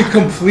dumb whack. She's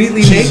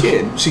completely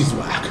naked. She's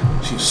whack.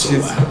 She's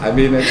whack. I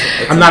mean,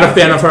 I'm not a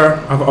fan of her,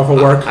 of her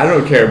work. I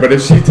don't care, but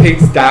if she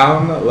takes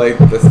down, like,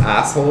 this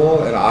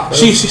asshole in office...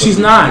 She's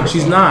not. She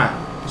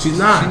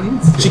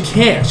needs to. She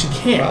can't.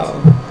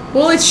 Wow.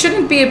 Well, it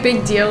shouldn't be a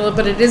big deal,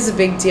 but it is a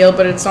big deal,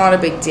 but it's not a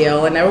big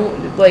deal. And,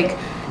 like,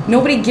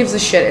 nobody gives a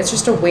shit. It's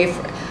just a way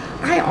for...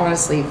 I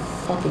honestly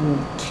fucking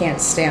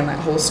can't stand that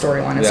whole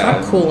storyline. It's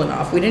not cool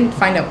enough. We didn't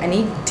find out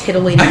any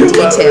titillating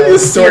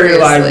details.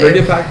 Storyline.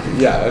 Bring it back.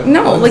 Yeah.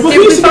 No, like,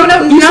 we found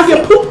out nothing.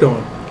 Get pooped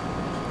on.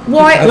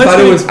 Well, I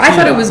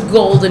thought it was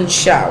golden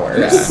showers.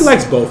 Yeah. He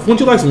likes both. Wouldn't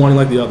you like one, you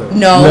like the other?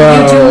 No,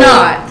 you do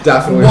not.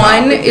 Definitely.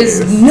 One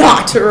is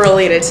not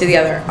related to the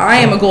other. I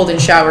am a golden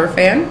shower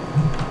fan.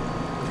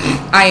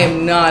 I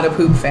am not a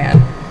poop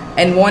fan.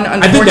 and one I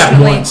did that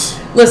unfortunately. once.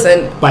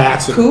 Listen, By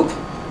accident. poop.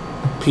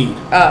 Peed.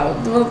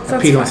 Oh, well, that's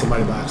I peed on fine.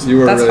 somebody by accident. You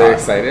were That's really hot.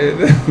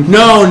 excited.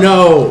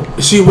 No.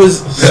 She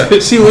was.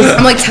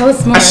 I'm like, tell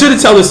us more. I should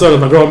have told this story.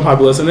 My girl would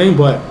probably listening,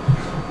 but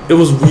it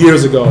was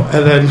years ago.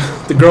 And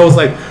then the girl was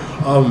like,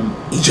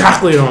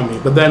 ejaculated on me.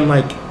 But then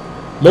like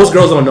most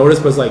girls don't notice,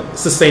 but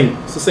it's the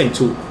same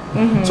tube.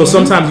 Mm-hmm. So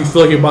sometimes you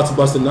feel like you're about to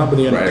bust a nut, but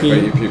then you end Right, up but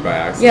peeing. you pee by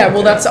accident. Yeah,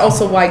 well, that's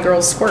also why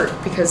girls squirt,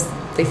 because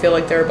they feel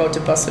like they're about to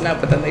bust a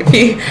nut, but then they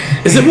pee.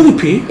 Is it really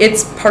pee?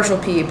 It's partial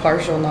pee,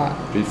 partial not.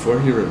 Before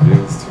he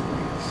reveals too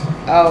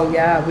much. Oh,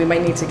 yeah, we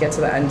might need to get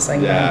to the end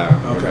segment. Yeah.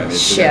 Okay. We're gonna need to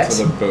Shit. get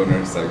to the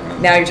boner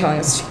segment. Now you're telling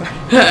us too much.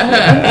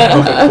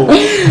 Okay,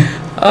 cool.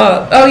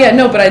 Oh, yeah,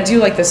 no, but I do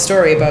like the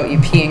story about you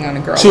peeing on a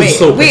girl. She was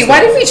so wait, pissed why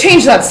off. did we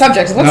change that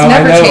subject? Let's No, I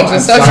never know, change the I'm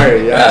subject.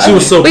 sorry, yeah. She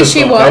was so Wait, pissed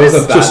she off. was? That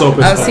was a She was so bad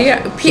pissed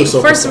Oh, off. see, She was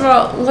so first pissed of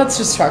off. all, let's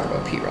just talk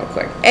about pee real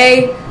quick.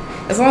 A,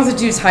 as long as the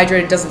dude's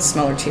hydrated, it doesn't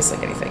smell or taste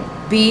like anything.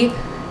 B,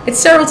 it's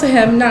sterile to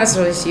him, not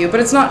necessarily to you, but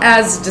it's not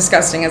as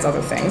disgusting as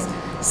other things.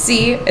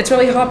 C, it's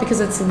really hot because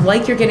it's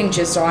like you're getting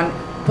jizzed on,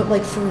 but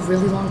like for a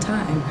really long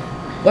time.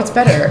 What's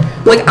better?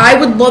 Like, I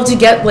would love to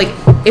get, like,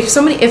 if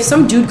some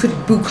dude could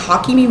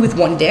bukkake me with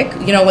one dick,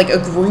 you know, like a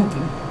group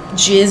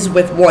jizz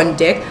with one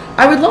dick,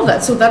 I would love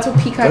that. So that's what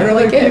pee kind There of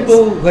are like like is.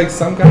 people, like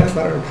some guys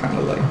that are kind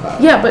of like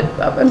that. Yeah, but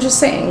I'm just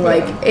saying,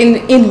 like,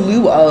 Yeah. in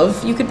lieu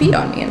of, you could pee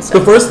on me and The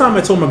stuff. first time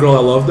I told my girl I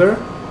loved her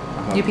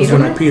You was peed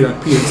when on I her? peed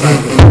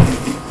inside her.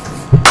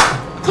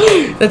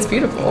 That's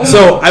beautiful.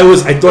 So I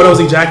thought I was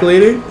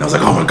ejaculating. And I was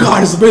like, oh my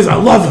god, this is amazing. I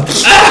love her.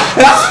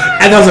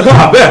 And I was like,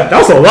 oh man, that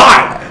was a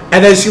lot.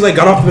 And then she like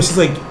got off, but she's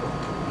like,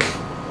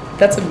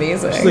 That's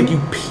amazing. you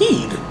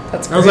peed.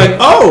 That's And I was great. like,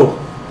 oh,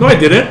 no, I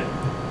didn't.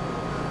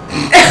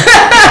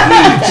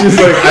 She's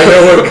like, I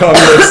know what cum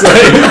looks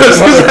like.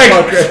 She's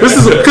like, this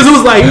is because it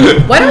was like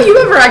Why don't you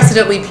ever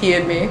accidentally pee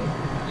in me?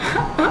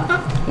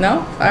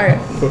 No? Alright.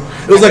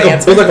 it was like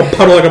a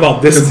puddle like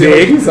about this Because he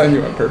big. he's on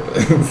you on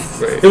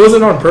purpose. It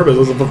wasn't on purpose. It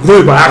was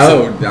completely by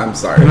accident. Oh, I'm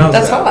sorry. And I was-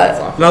 That's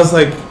hot. And I was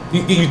like,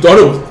 you thought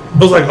it was?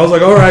 I was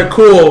like, all right,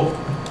 cool.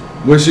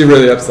 Was she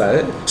really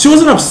upset? She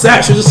wasn't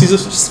upset. She was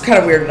just Just kind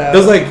of weirded out. it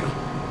was like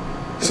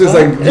She was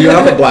like, do you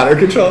have a bladder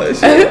control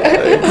issue?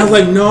 I was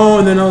like, no,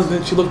 and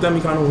then she looked at me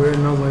kind of weird,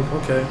 and I was like,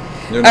 okay.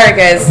 Alright,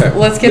 guys, Okay.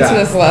 let's get to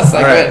Yeah. this last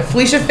segment. All right.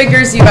 Felicia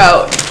figures you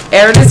out.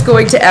 Aaron is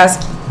going to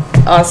ask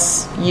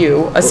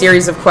you a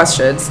series of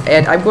questions,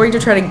 and I'm going to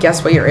try to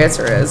guess what your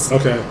answer is.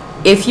 Okay.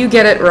 If you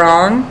get it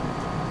wrong,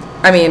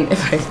 I mean,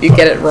 if you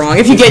get it wrong,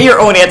 if you get your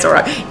own answer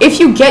wrong, if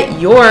you get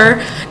your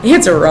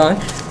answer wrong,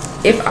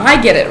 if I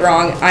get it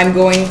wrong, I'm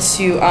going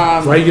to,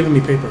 Why are you giving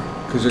me paper?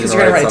 Because you're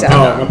gonna write it something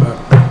Oh, my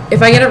bad.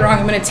 if I get it wrong,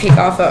 I'm going to take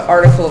off an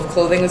article of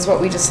clothing, is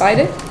what we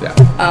decided.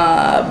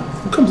 Yeah.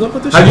 Who comes up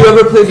with this? Have shit? you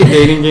ever played the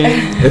dating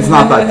game? It's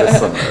not that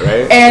dissimilar,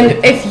 right?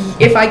 And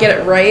if I get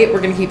it right,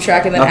 we're going to keep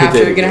track, and then Not the after,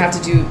 you're dating going to have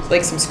to do,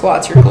 like, some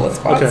squats. You're cool with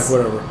squats? Okay,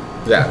 whatever.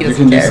 yeah, He you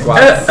doesn't can do care.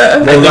 squats.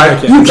 I think I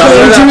can. You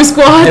can't do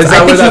squats? Is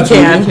that I where think that you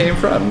can. booty came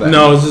from? Then?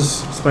 No, it's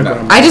just my No.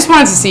 grandma. I just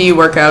wanted to see you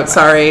work out.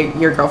 Sorry,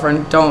 your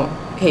girlfriend. Don't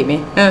hate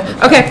me.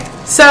 Okay,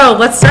 so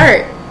let's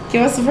start.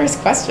 Give us the first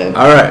question.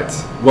 All right.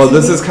 Well,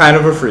 this is kind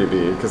of a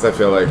freebie because I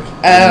feel like you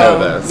know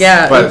this.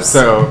 yeah, But oops.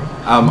 so,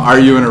 are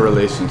you in a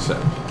relationship?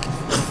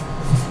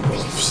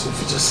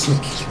 If you just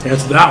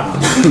answer that one.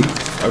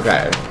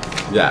 Okay.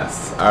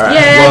 Yes. All right.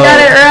 Yay, I got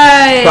it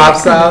right.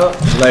 Props out.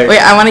 Like. Wait,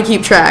 I want to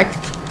keep track.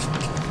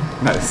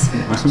 Nice.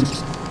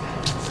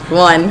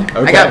 One. I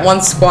Okay. got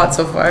one squat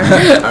so far. All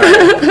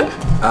right.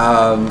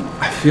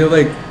 I feel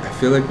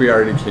like we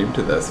already came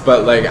to this,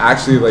 but like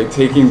actually like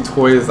taking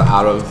toys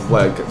out of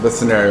like the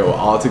scenario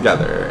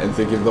altogether and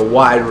thinking of the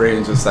wide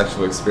range of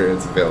sexual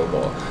experience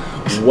available,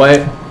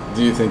 what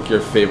do you think your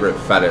favorite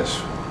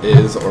fetish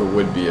is or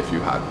would be if you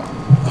had one?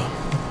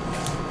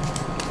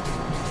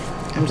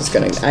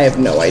 I have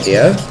no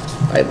idea.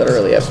 I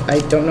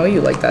don't know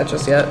you like that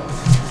just yet.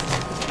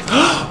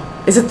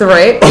 Is it the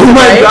right? Oh my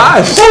right?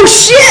 gosh! Oh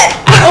shit!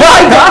 Oh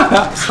my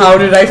god! How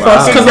did I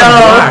fucking Because know?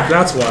 I'm black,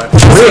 that's why.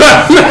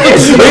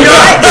 Is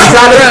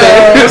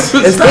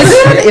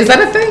Is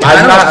that a thing?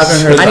 I've I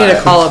haven't heard I need that.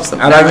 to call up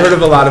some. And I've heard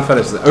of a lot of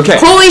fetishes. Okay.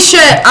 Holy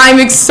shit!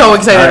 I'm so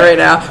excited All right. right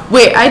now.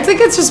 Wait, I think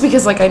it's just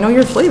because like I know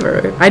your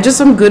flavor. I just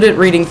am good at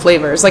reading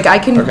flavors. Like I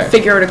can Okay.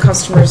 figure out a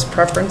customer's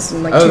preference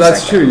in like 2 Oh,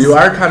 that's seconds. true. You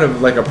are kind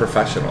of like a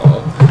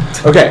professional.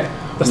 Okay.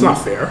 That's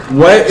not fair.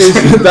 What is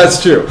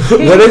that's true.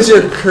 What is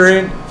your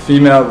current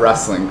female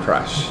wrestling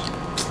crush?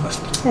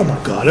 Oh my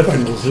god, if I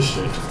knew this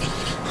shit.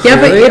 Yeah,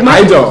 but Really? it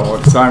might. I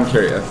don't, so I'm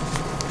curious.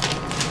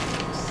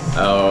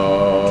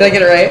 Oh. Did I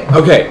get it right?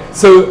 Okay,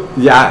 so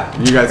yeah,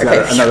 you guys got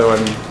Okay. another one.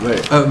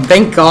 Wait,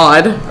 Thank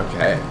God.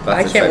 okay, that's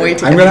I can't exciting. wait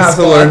to I'm get gonna these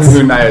have to learn squats.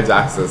 who Nia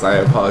Jax is. I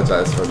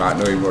apologize for not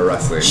knowing more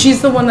wrestling.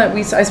 She's the one that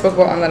I spoke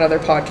about on that other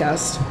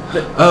podcast.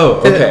 Oh,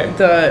 okay.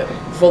 The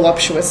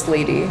voluptuous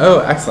lady. Oh,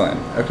 excellent.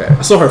 Okay.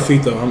 I saw her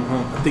feet though.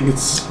 I think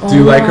it's. Do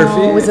you like her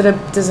Oh, feet? Was it a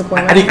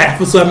disappointment? I think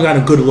I still haven't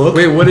gotten a good look.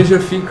 Wait, what is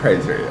your feet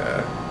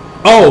criteria?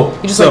 Oh,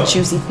 You just so, like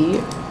juicy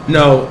feet?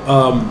 no.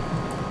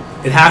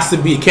 It has to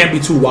be. It can't be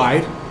too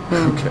wide.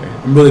 Okay.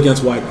 I'm really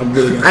against white. I'm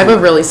really against. I have a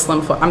really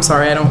slim foot. I'm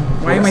sorry, I don't.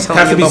 Why am I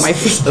telling you about my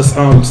feet?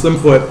 Slim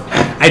foot.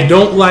 I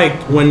don't like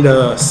when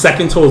the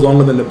second toe is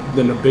longer than the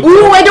big toe.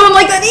 Ooh, I don't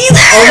like that either.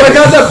 Oh my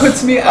god, that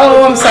puts me.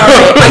 Oh, I'm sorry.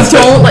 I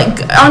don't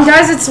like. On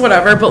guys, it's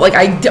whatever. But like,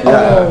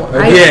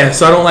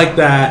 So I don't like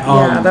that.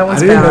 Yeah, that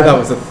one's I didn't bad. know that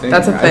was a thing.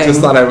 That's a thing. I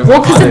just thought I was. Well,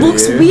 because it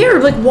looks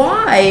weird. Like,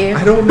 why?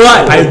 I don't know.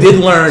 But I did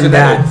learn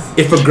that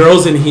if a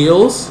girl's in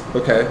heels,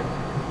 Okay.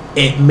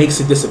 it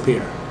makes it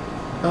disappear.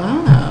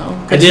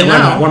 Oh, I did learn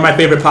that. One of my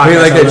favorite podcasts. I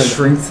mean, like I it learned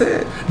shrinks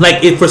it.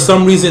 Like it for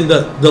some reason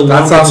the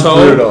longer sounds toe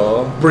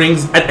brutal.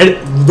 brings and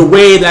the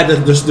way that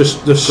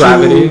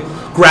the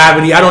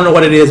gravity. I don't know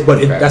what it is, but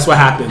that's what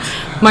happens.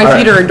 My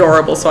feet are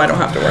adorable, so I don't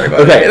have to worry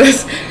about Okay.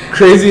 this.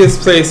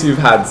 Craziest place you've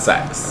had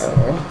sex.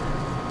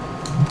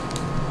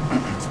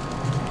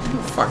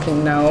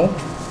 Fucking no.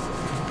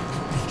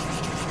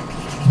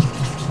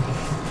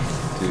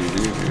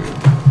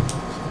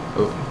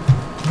 Oh,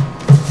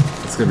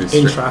 it's gonna be In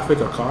straight. traffic,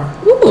 a car.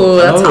 Ooh,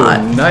 that's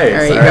hot. Nice. All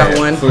right, you All got right,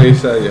 one.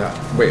 Felicia,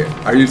 yeah. Wait,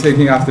 are you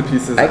taking off the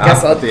pieces I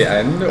guess at the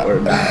end or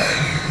not?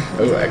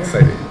 Oh,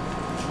 exciting.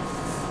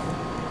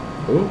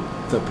 Oh,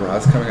 the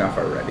bra's coming off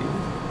already.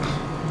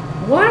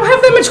 Well, I don't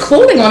have that much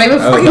clothing on. I have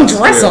a fucking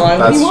dress true. on.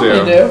 What do you want me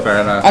to do?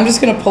 Fair enough. I'm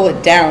just gonna pull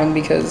it down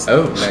because.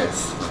 Oh,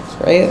 nice.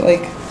 Right,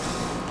 like,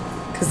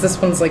 because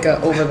this one's like a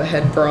over the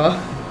head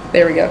bra.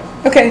 There we go.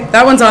 Okay,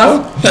 that one's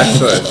off.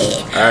 Excellent.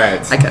 All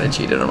right. I kind of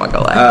cheated. I'm not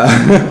gonna lie.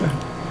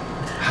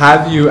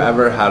 Have you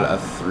ever had a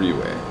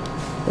three-way?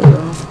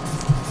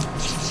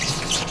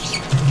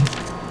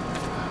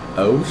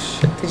 Oh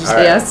shit. Did you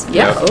say yes?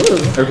 Yeah. Yep.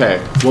 Ooh. Okay.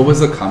 What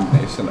was the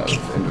combination of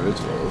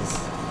individuals?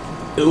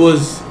 It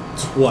was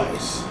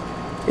twice.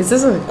 Is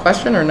this a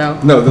question or no?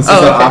 No, this is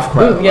an off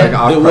question. Ooh, yeah. Like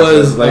off It question.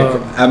 was,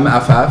 like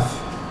MFF.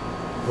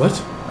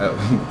 What?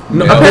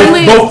 No, No,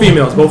 Apparently- both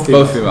females. Both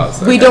females. both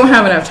females. We okay. don't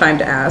have enough time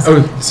to ask.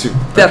 Oh, shoot.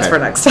 That's Okay. for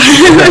next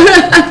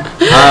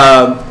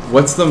time.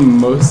 What's the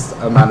most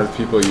amount of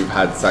people you've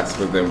had sex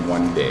with in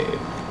one day?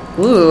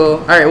 Ooh.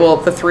 All right. Well,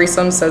 the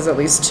threesome says at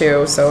least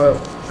 2, so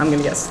I'm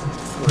gonna guess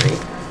 3.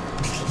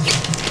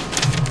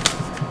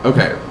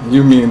 Okay,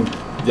 you mean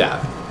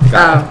yeah.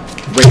 Oh.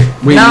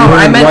 Wait. No, you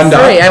I meant one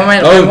 3. Up. I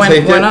went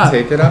take one it, up.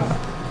 Take it up.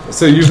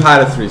 So you've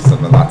had a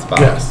threesome, and that's about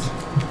Yes.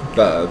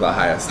 the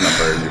highest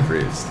number you've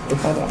reached.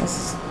 Hold on.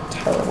 This is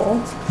terrible.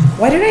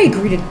 Why did I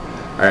agree to? All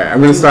right,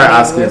 I'm gonna start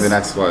asking the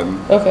next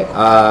one. Okay.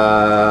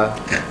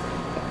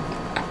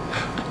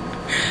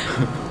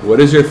 What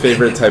is your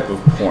favorite type of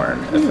porn?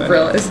 If any?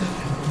 Realize.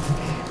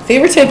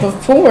 Favorite type of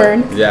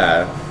porn?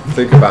 Yeah,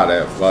 think about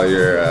it while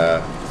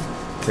you're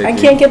taking. I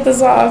can't get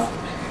this off.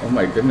 Oh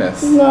my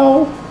goodness.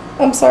 No.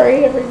 I'm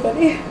sorry,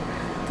 everybody.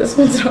 This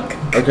one's not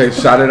good. Okay,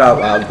 shout it out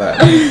loud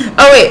then.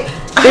 Oh wait,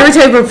 favorite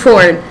type of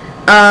porn.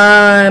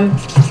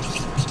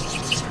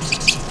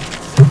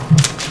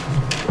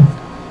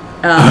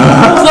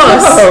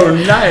 Close.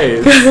 Oh,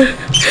 nice.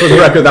 For the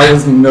record, that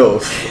was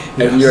MILF.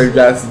 And your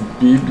guess,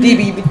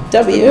 BB.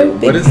 BBW.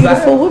 Big What is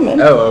beautiful that?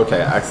 woman. Oh,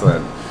 okay,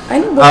 excellent. I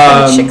know what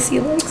kind of chicks he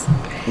likes.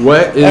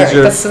 What is Alright,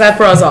 your that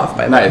bra's off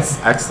by the way. nice,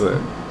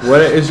 excellent.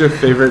 What is your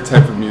favorite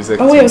type of music?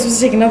 Oh wait, I was supposed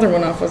to take another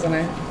one off, wasn't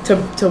I? To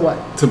what?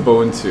 to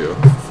bone to?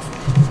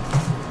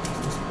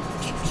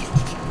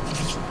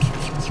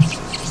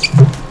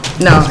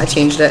 No, I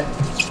changed it.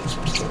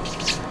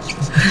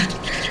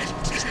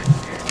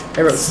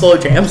 I wrote slow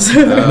jams.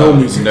 No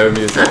music. No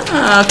music.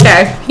 Ah,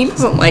 okay. He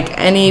doesn't like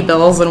any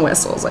bells and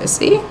whistles, I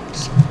see.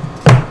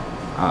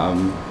 I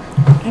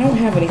don't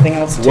have anything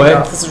else to take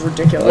off. This is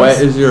ridiculous. What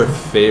is your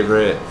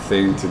favorite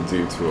thing to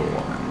do to a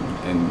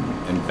woman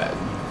in bed?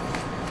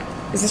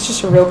 Is this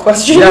just a real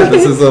question? Yeah,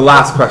 this is the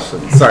last question.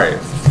 Sorry,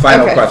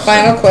 final okay, question.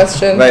 Final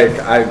question.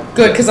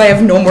 Good, because I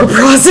have no more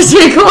bras to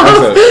take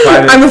off.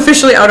 I'm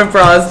officially out of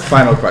bras.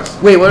 Final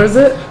question. Wait, what is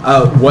it?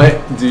 What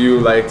do you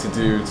like to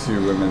do to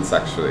women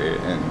sexually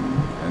in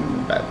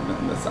bed,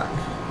 in the sack?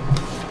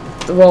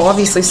 Well,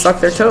 obviously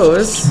suck their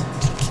toes.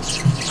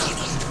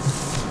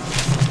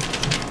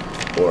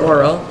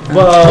 Oral.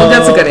 Well,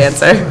 that's a good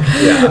answer.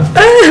 Yeah.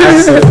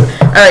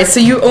 All right, so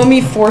you owe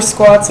me 4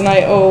 squats, and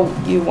I owe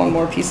you 1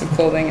 more piece of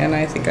clothing, and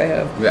I think I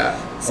have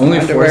some Only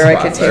 4 underwear spots.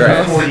 I could take All right.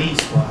 off. 40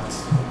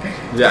 squats.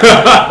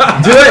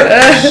 Yeah. Do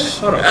it.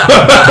 Shut up.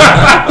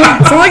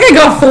 It's not like I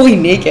got fully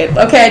naked.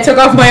 Okay, I took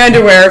off my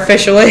underwear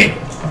officially.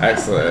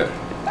 Excellent.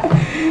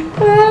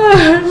 Woo!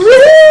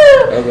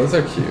 Oh, those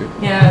are cute.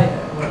 Yeah,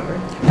 whatever.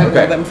 I Okay.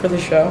 wear them for the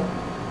show.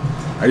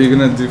 Are you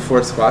gonna do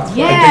 4 squats?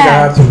 Yeah. I think I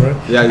have to, right?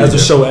 Yeah, you As the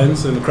do. show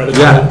ends and the credits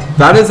roll. Yeah,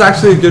 that is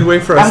actually a good way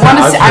for us.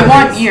 I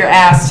want your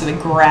ass to the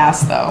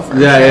grass though. For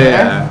Yeah, sure. yeah,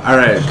 yeah. All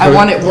right. I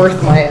want it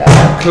worth my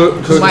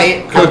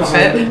my Coach,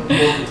 outfit.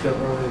 Wilkins got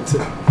probably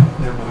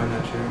there behind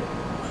that chair.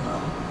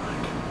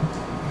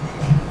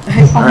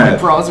 All my right.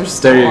 bras are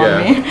still There you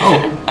on go. me. Oh,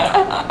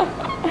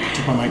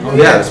 Took my mic off.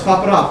 Yeah. let's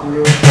pop it off.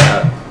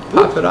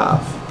 Pop it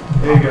off.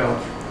 There you go.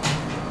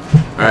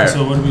 All right.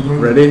 So what are we doing?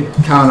 Ready?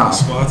 Count off.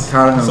 Squats.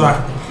 Count them.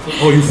 Sorry.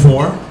 Oh, you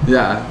 4?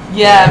 Yeah.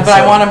 Yeah, but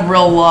I want them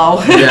real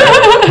low. Yeah.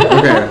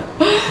 Okay.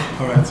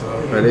 All right. So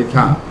Ready?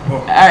 Count.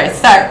 All right,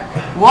 start.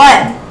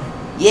 1,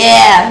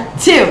 Yeah.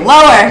 2.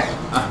 Lower.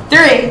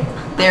 3.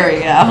 There we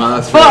go.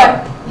 that's 4.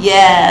 right.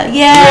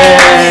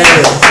 Yeah.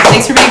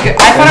 Thanks for being good.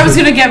 I thought I was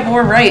gonna get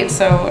more right,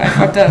 so I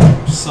fucked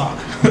up. Suck.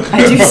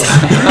 I do.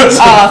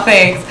 Oh,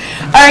 thanks.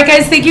 All right,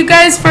 guys. Thank you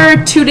guys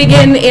for tuning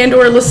in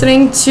and/or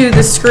listening to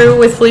The Screw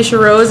with Felicia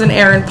Rose and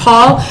Aaron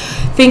Paul.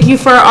 Thank you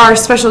for our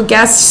special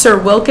guest, Sir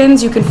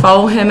Wilkins. You can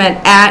follow him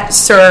at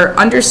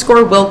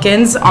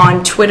Sir_Wilkins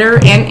on Twitter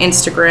and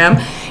Instagram.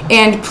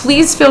 And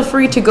please feel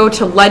free to go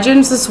to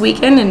Legends this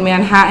weekend in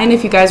Manhattan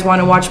if you guys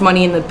want to watch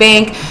Money in the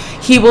Bank.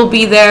 He will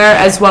be there,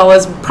 as well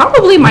as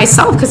probably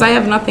myself, because I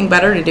have nothing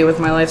better to do with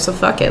my life, so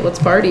fuck it, let's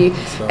party.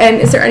 And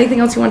is there anything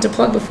else you want to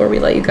plug before we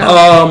let you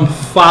go?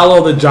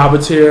 Follow the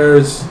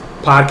Jobateers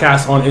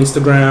podcast on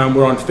Instagram.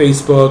 We're on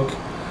Facebook.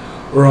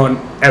 We're on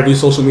every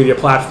social media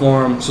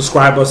platform.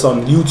 Subscribe us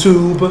on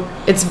YouTube.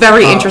 It's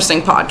very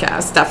interesting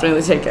podcast.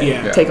 Definitely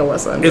take a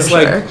listen. It's for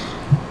sure.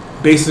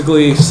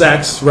 Basically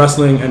sex,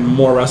 wrestling, and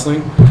more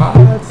wrestling.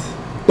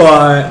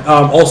 But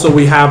also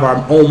we have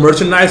our own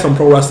merchandise on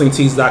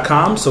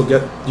ProWrestlingTees.com. So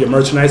get your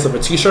merchandise of a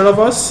t-shirt of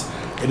us.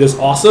 It is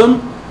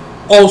awesome.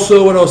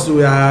 Also, what else do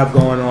we have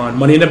going on?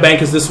 Money in the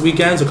Bank is this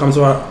weekend, so come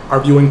to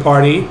our viewing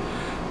party.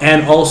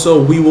 And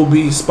also we will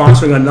be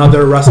sponsoring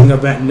another wrestling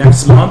event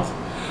next month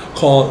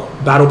called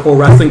Battle Pro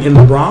Wrestling in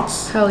the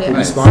Bronx. Hell yeah.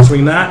 We'll be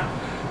sponsoring that.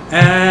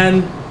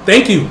 And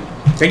thank you.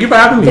 Thank you for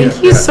having me.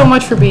 Thank you so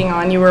much for being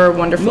on. You were a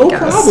wonderful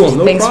guest.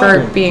 Thanks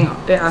problem. for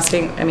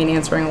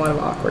answering a lot of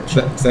awkward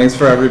shit. Thanks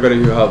for everybody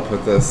who helped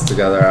put this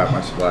together at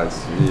Much Obliged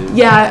TV.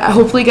 Yeah,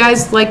 hopefully you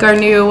guys like our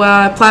new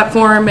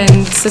platform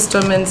and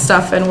system and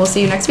stuff, and we'll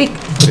see you next week.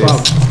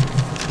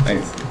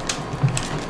 Thanks.